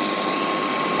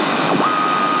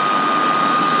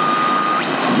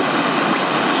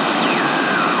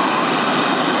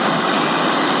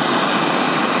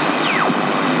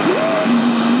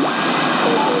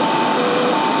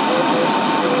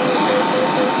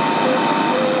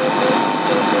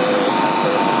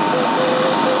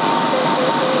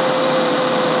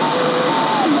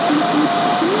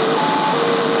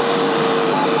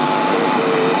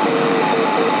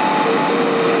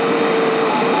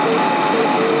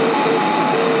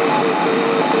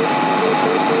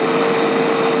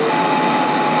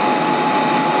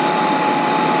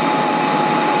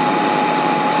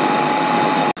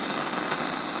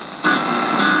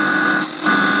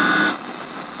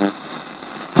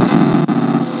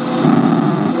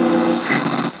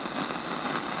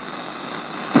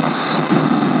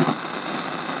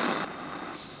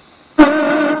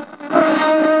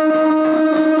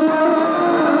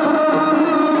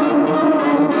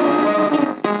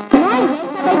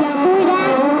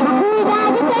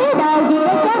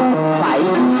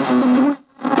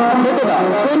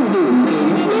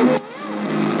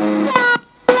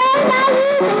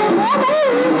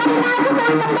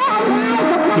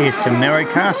 Here's some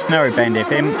narrowcast, narrowband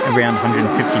FM, around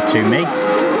 152 meg.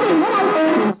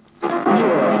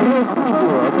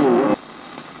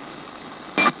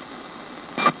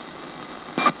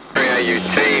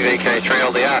 VK3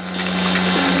 LDR.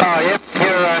 Oh, yep,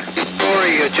 you're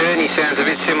Your journey sounds a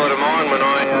bit similar to mine when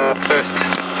I first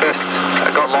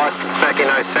got licensed back in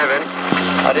 07.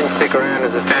 I didn't stick around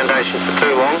as a foundation for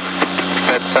too long,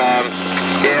 but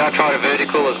yeah, I tried a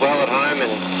vertical as well at home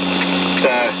and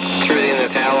threw in the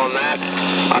towel on that.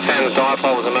 I found the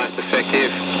dipole was the most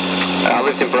effective. I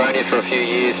lived in Baronia for a few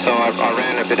years, so I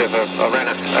ran a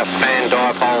fan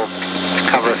dipole to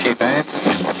cover a few bands.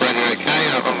 I've ran it okay.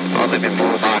 I live in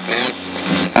Bullpark now.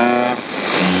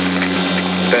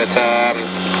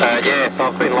 Yeah, so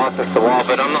I've been licensed a while,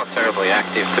 but I'm not terribly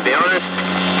active, to be honest.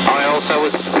 I also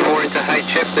was more into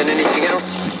HF than anything else.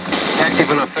 Active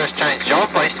when I first changed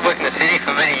jobs. I used to work in the city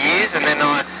for many years, and then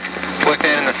I worked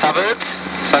out in the suburbs.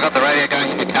 So I got the radio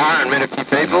going in the car and met a few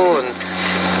people, and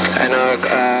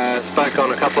I spoke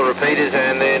on a couple of repeaters,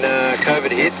 and then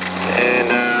COVID hit, and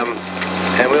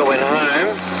we all went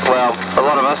home. Well, a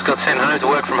lot of us got sent home to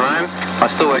work from home.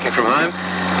 I'm still working from home,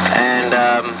 and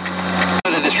I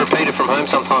did this repeater from home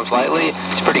sometimes lately.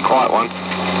 It's a pretty quiet one.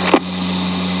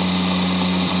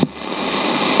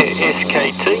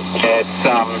 SKT? Yeah,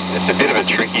 it's a bit of a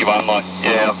tricky one. Like,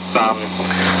 yeah,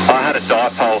 I had a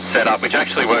dipole set up which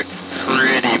actually worked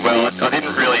pretty well. I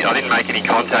didn't make any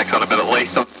contacts on it, but at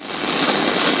least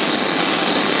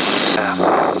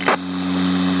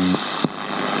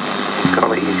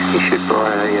Golly, you should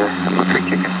buy a lottery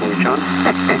ticket from you, John.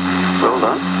 Well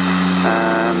done.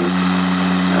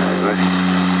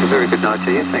 A very good night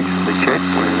to you. Thanks for the chat.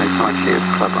 We're in the Pine Shares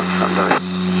Club on Sunday.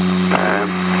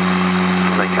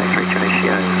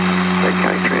 VK3JCO,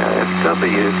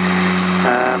 VK3AFW.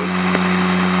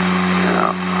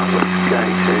 I was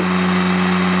going to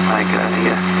make a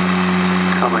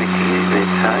comment here that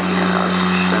it's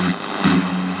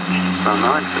my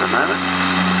mind for the moment.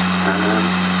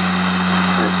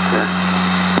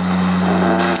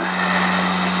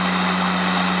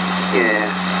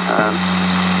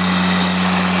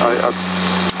 I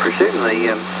presume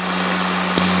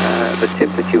the tip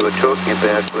that you were talking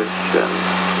about was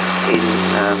in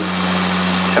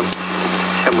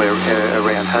somewhere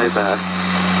around Hobart.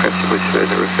 Perhaps it was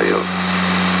further afield.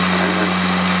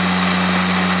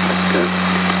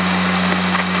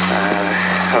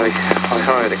 I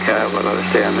hired a car while I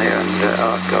was down there, and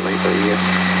oh golly,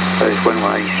 those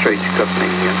one-way streets got me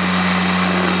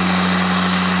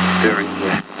very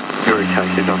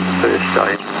irritated on the first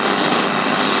day.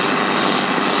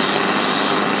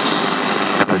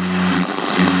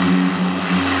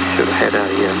 Should have had a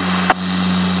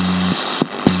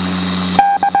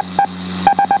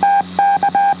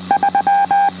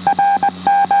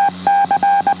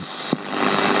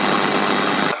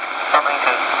something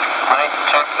to make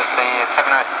check that the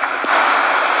 70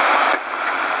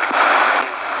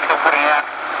 still putting out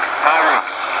battery.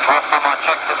 Last time I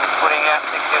checked it was putting out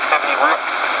 60 or 70 watts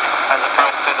as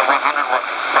opposed to the 100 watts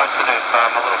it's supposed to do, so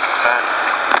I'm a little concerned.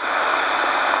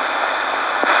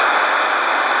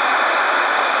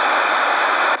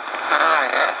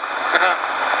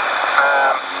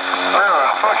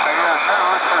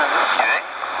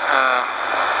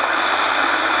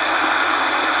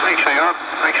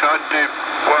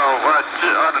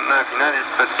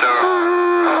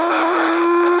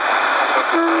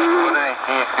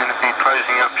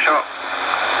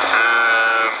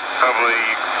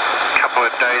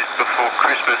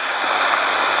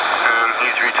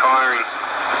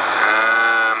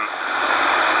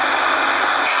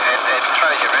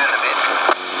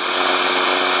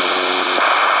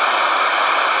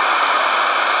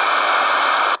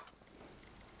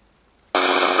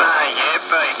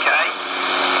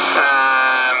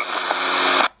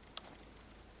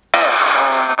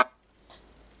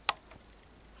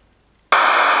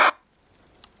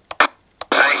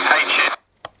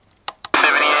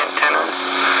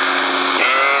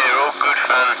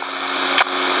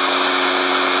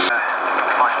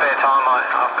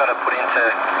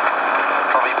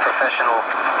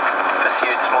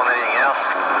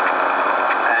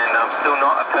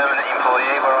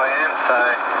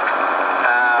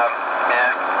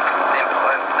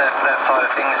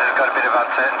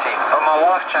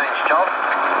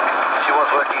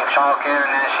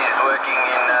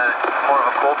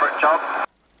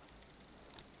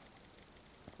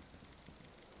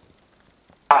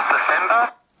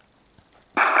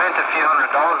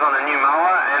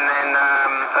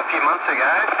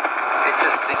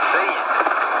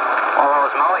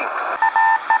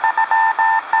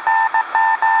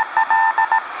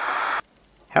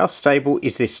 How stable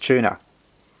is this tuner?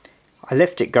 I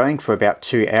left it going for about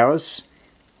 2 hours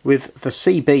with the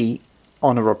CB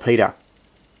on a repeater.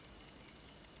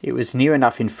 It was near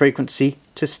enough in frequency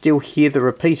to still hear the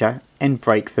repeater and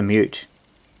break the mute.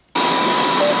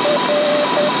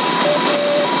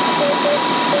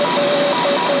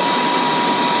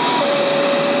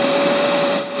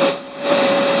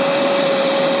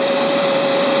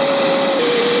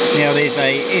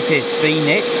 a SSB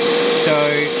net, so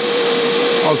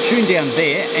I'll tune down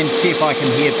there and see if I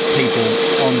can hear people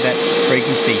on that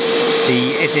frequency.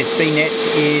 The SSB net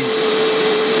is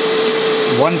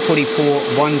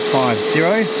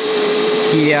 144.150.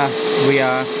 Here we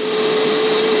are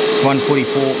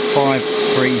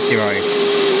 144.530.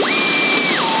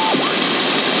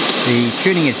 The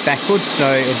tuning is backwards,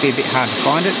 so it'll be a bit hard to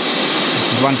find it.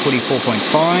 This is 144.5,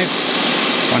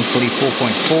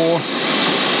 144.4,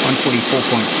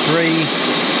 144.3,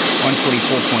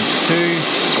 144.2,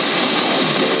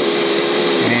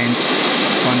 and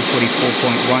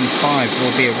 144.15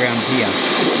 will be around here.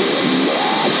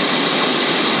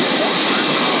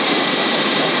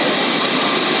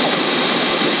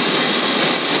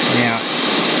 Now,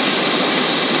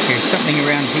 there's something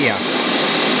around here.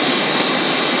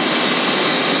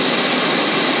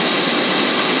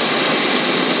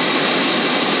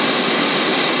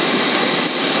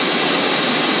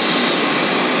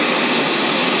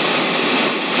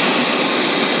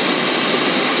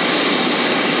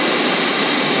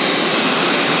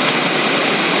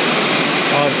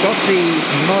 I've got the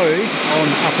mode on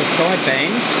upper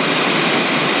sideband,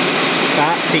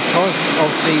 but because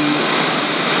of the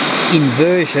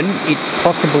inversion, it's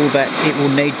possible that it will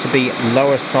need to be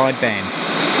lower sideband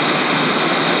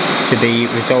to be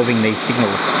resolving these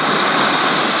signals.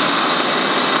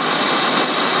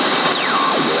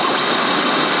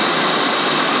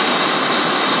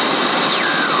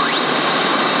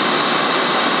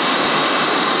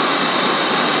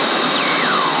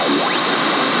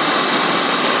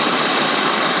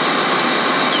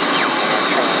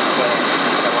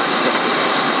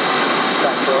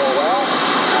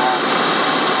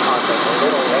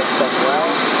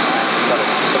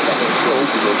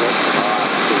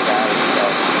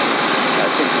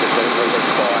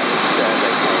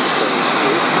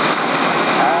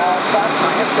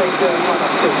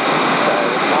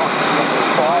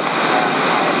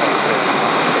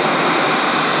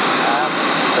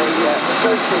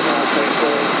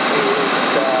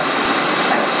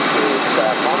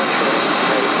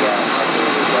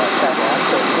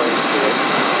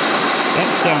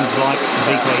 That sounds like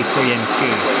VK3MQ.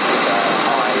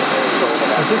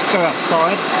 I'll just go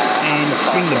outside and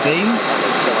swing the beam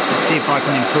and see if I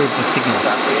can improve the signal.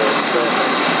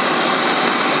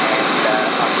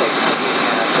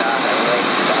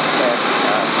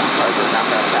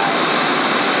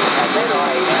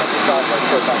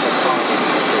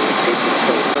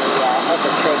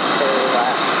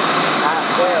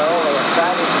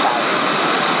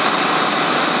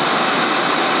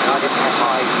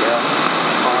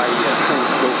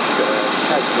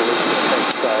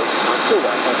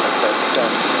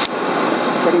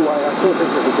 Anyway, I thought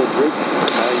this was a good reach. A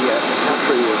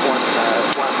country of 1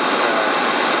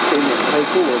 billion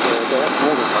people, or thereabouts,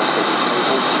 more than 1 billion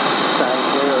people, saying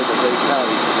where are the VKs,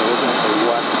 and there was only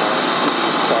one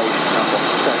station up on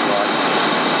the satellite,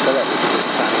 so that was a bit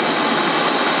funny.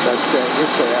 But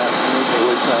yesterday afternoon there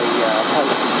was a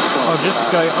posting from... I'll just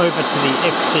go over to the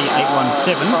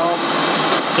FT817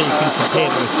 so you can compare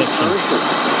the reception.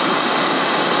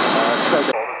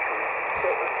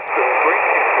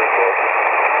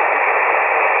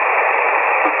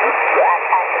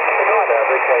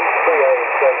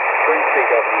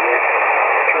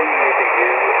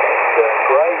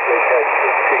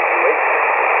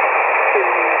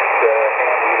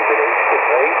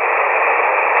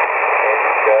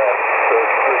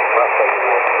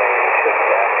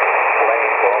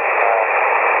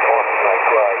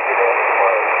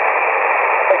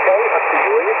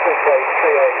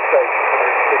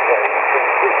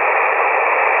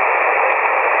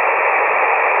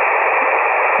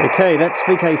 Okay, that's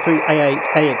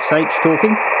VK3AXH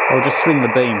talking. I'll just swing the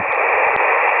beam.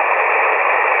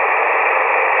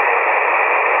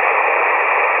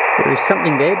 There is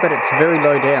something there, but it's very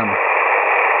low down.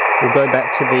 We'll go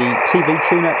back to the TV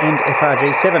tuner and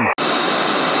FRG-7.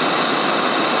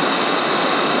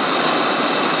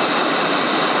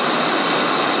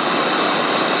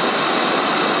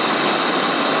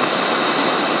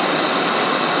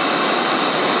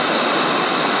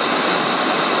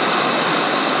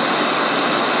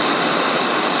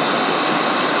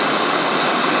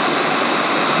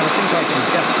 I can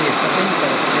just hear something,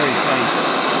 but it's very faint.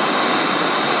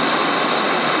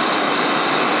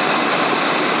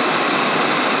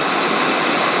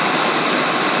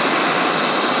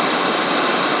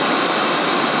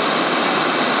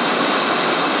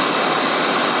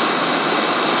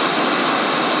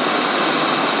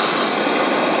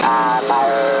 No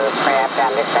preamp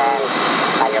down this end.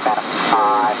 You're about a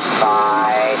 5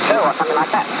 by 2 or something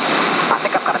like that. I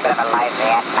think I've got a bit of a lazy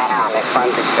manner on this one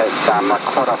because I'm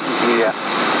quite often here,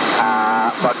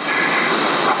 but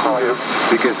higher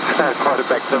because quite a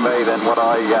back to me than what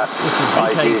I hear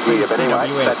here. But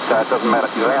anyway, that doesn't matter.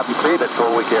 You're loud and clear, that's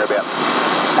all we care about.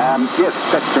 Yes,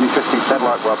 that's an interesting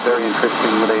satellite, Rob, very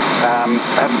interesting. I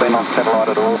haven't been on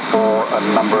satellite at all for a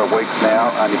number of weeks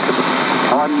now, only because of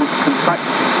time constraints.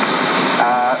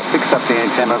 Fixed up the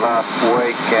antenna last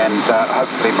week and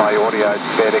hopefully my audio is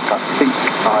better. I think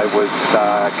I was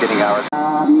getting RS.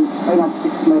 Been on 6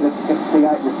 metre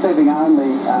FT8 receiving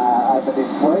only over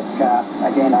this week,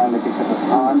 again only because of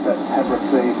time, but have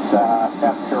received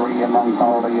South Korea,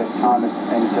 Mongolia, China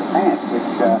and Japan,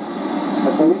 which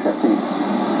has been interesting.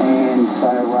 And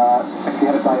so if you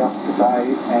had a day off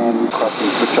today and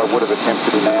crossings, which I would have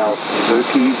attempted in our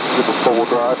Suzuki with a 4-wheel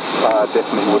drive,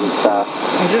 definitely wouldn't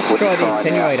I'll just try the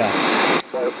attenuator.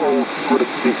 So all good at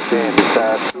this end.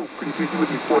 Still pretty busy with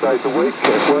me 4 days a week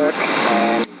at work,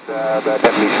 and they'd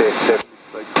have me there 7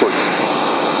 they could.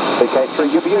 VK3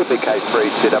 UBU, VK3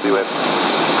 CWF.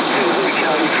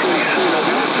 VK3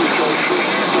 CWF,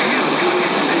 VK3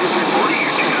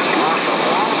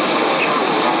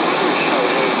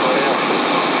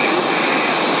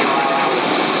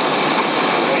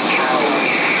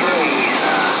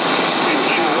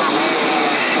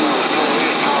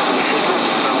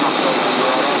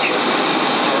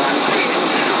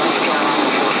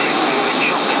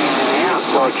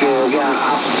 you're going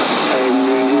up and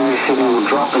your signal will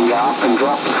drop and go up and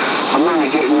drop. I'm only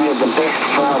getting near the best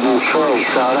 5 and 3,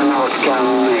 so I don't know what's going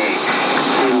on there.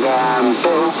 And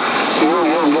Bill,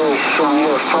 you're very strong.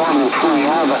 You're 5 and 20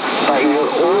 over, but your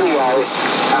audio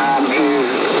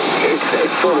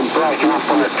it's sort of breaking up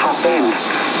on the top end.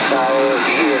 So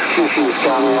there's a few things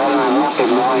going on. I don't know, not in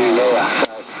my end there.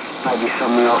 So maybe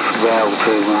someone else will be able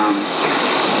to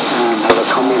have a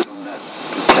comment on that.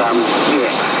 But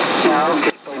yeah. Now, I've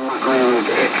just been mucking around with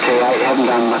FT8, haven't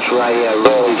done much radio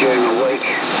really during the week,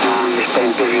 just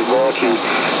been busy working.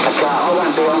 But I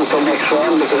won't be on until next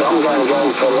round because I'm going to go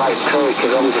in for a late tea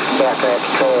because I'm just about to have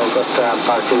tea. I've got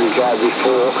both in the go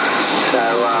before, so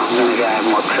I'm going to go have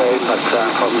my tea, but if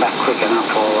I'm back quick enough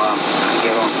I'll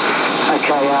get on.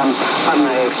 Okay, I'm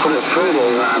going to put it through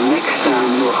there next.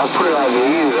 I'll put it over to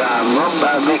you, Rob,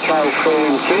 VK3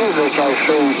 and Q, VK3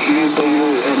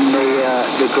 UBU in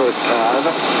the group,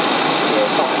 over.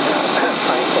 Yeah, fine.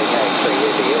 VK3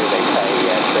 UBU,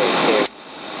 VK3 and Q.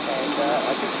 And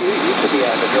I think you could be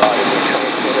able to drive in the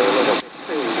transmitter a little bit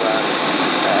too.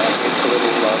 It's a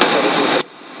little sort of different.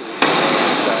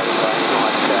 So you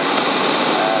might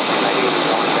maybe even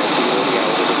want the audio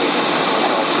a little bit and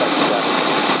help. But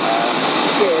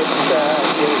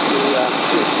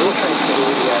your transmitter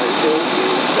audio still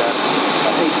is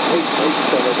he's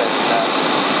better than it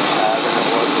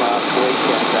was last week,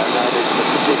 and noted the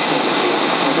positioning of the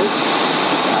antennas.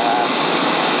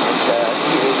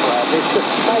 There's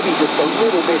just maybe just a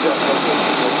little bit of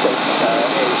emphasis that,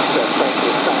 as Frank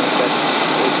was saying, that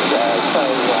it's so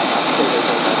much better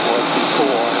than it was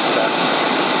before.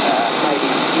 And maybe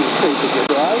you see that your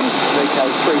Gray,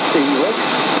 VK3CUX.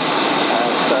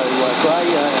 So Gray,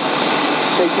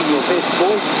 speaking your best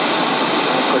voice,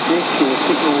 project your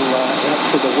signal out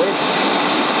to the west.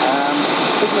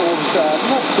 Signal's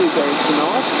not too bad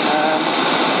tonight.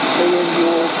 Ian,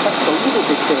 you're perhaps a little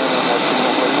bit down on that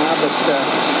signal now, but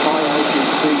my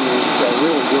OGC is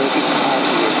really working hard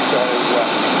here, so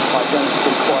I don't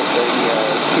see quite the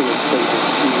QSC that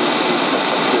you not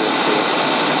observed there.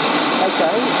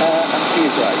 Okay, up to you,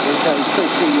 Gray.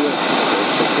 VK3CUX,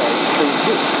 VK3Q.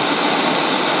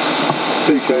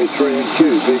 VK3 and Q,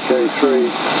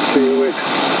 VK3CUX.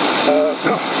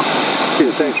 Yeah,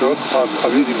 thanks, Rob.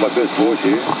 I'm using my best voice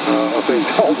here. I've been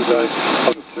told today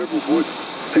I've got several voices.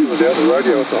 Even without the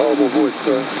radio, it's a horrible voice,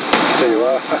 so there you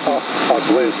are. I'm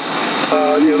blessed.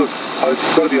 Yeah, look, I've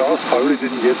got to be honest, I really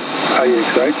didn't get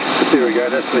AXH, but there we go,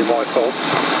 that's really my fault.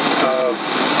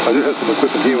 I do have some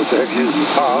equipment here which I have used in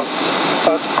the past,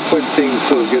 but when things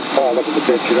sort of get piled up in the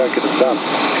bench, you don't get it done.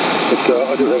 But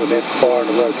I do have an amplifier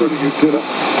and a road ready to do it.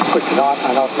 Quick tonight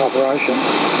and after operation,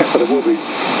 but it will be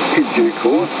in due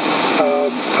course.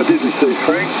 I did receive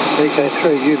Frank,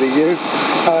 VK3 UBU.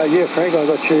 Yeah, Frank, I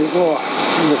got you. Oh,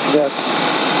 it's about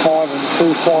 5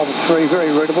 and 2, 5 and 3, very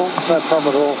readable, no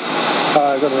problem at all.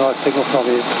 Got a nice signal from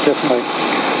you, definitely.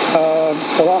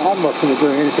 Well, I'm not going to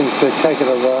do anything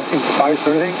spectacular in space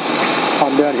or anything.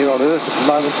 I'm down here on Earth at the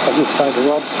moment. I just saying to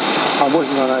Rob, I'm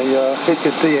working on a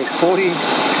Edgar DX40,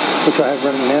 which I have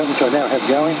running now, which I now have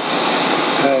going.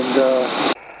 And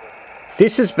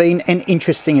this has been an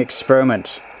interesting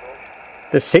experiment.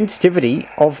 The sensitivity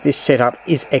of this setup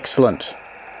is excellent,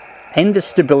 and the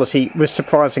stability was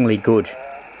surprisingly good.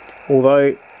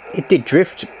 although it did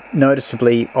drift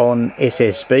noticeably on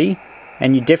SSB,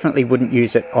 and you definitely wouldn't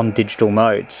use it on digital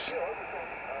modes.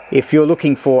 If you're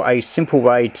looking for a simple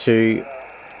way to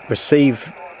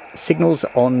receive signals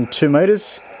on 2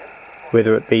 motors,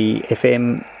 whether it be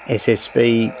FM,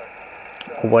 SSB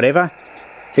or whatever,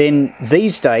 then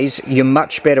these days you're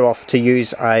much better off to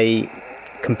use a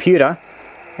computer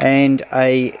and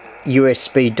a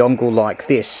USB dongle like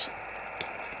this.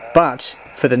 But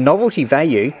for the novelty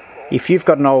value, if you've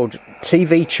got an old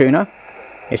TV tuner,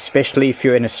 especially if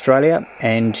you're in Australia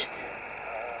and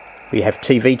we have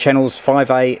TV channels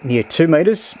 5A near 2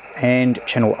 meters and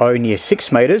channel O near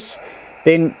 6 meters,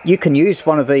 then you can use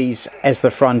one of these as the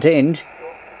front end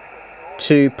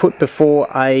to put before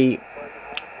a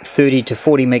 30 to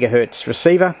 40 megahertz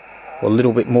receiver, or a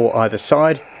little bit more either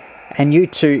side, and you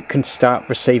too can start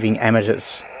receiving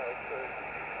amateurs.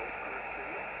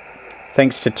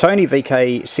 Thanks to Tony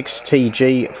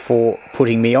VK6TG for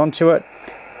putting me onto it.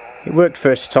 It worked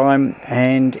first time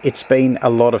and it's been a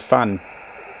lot of fun.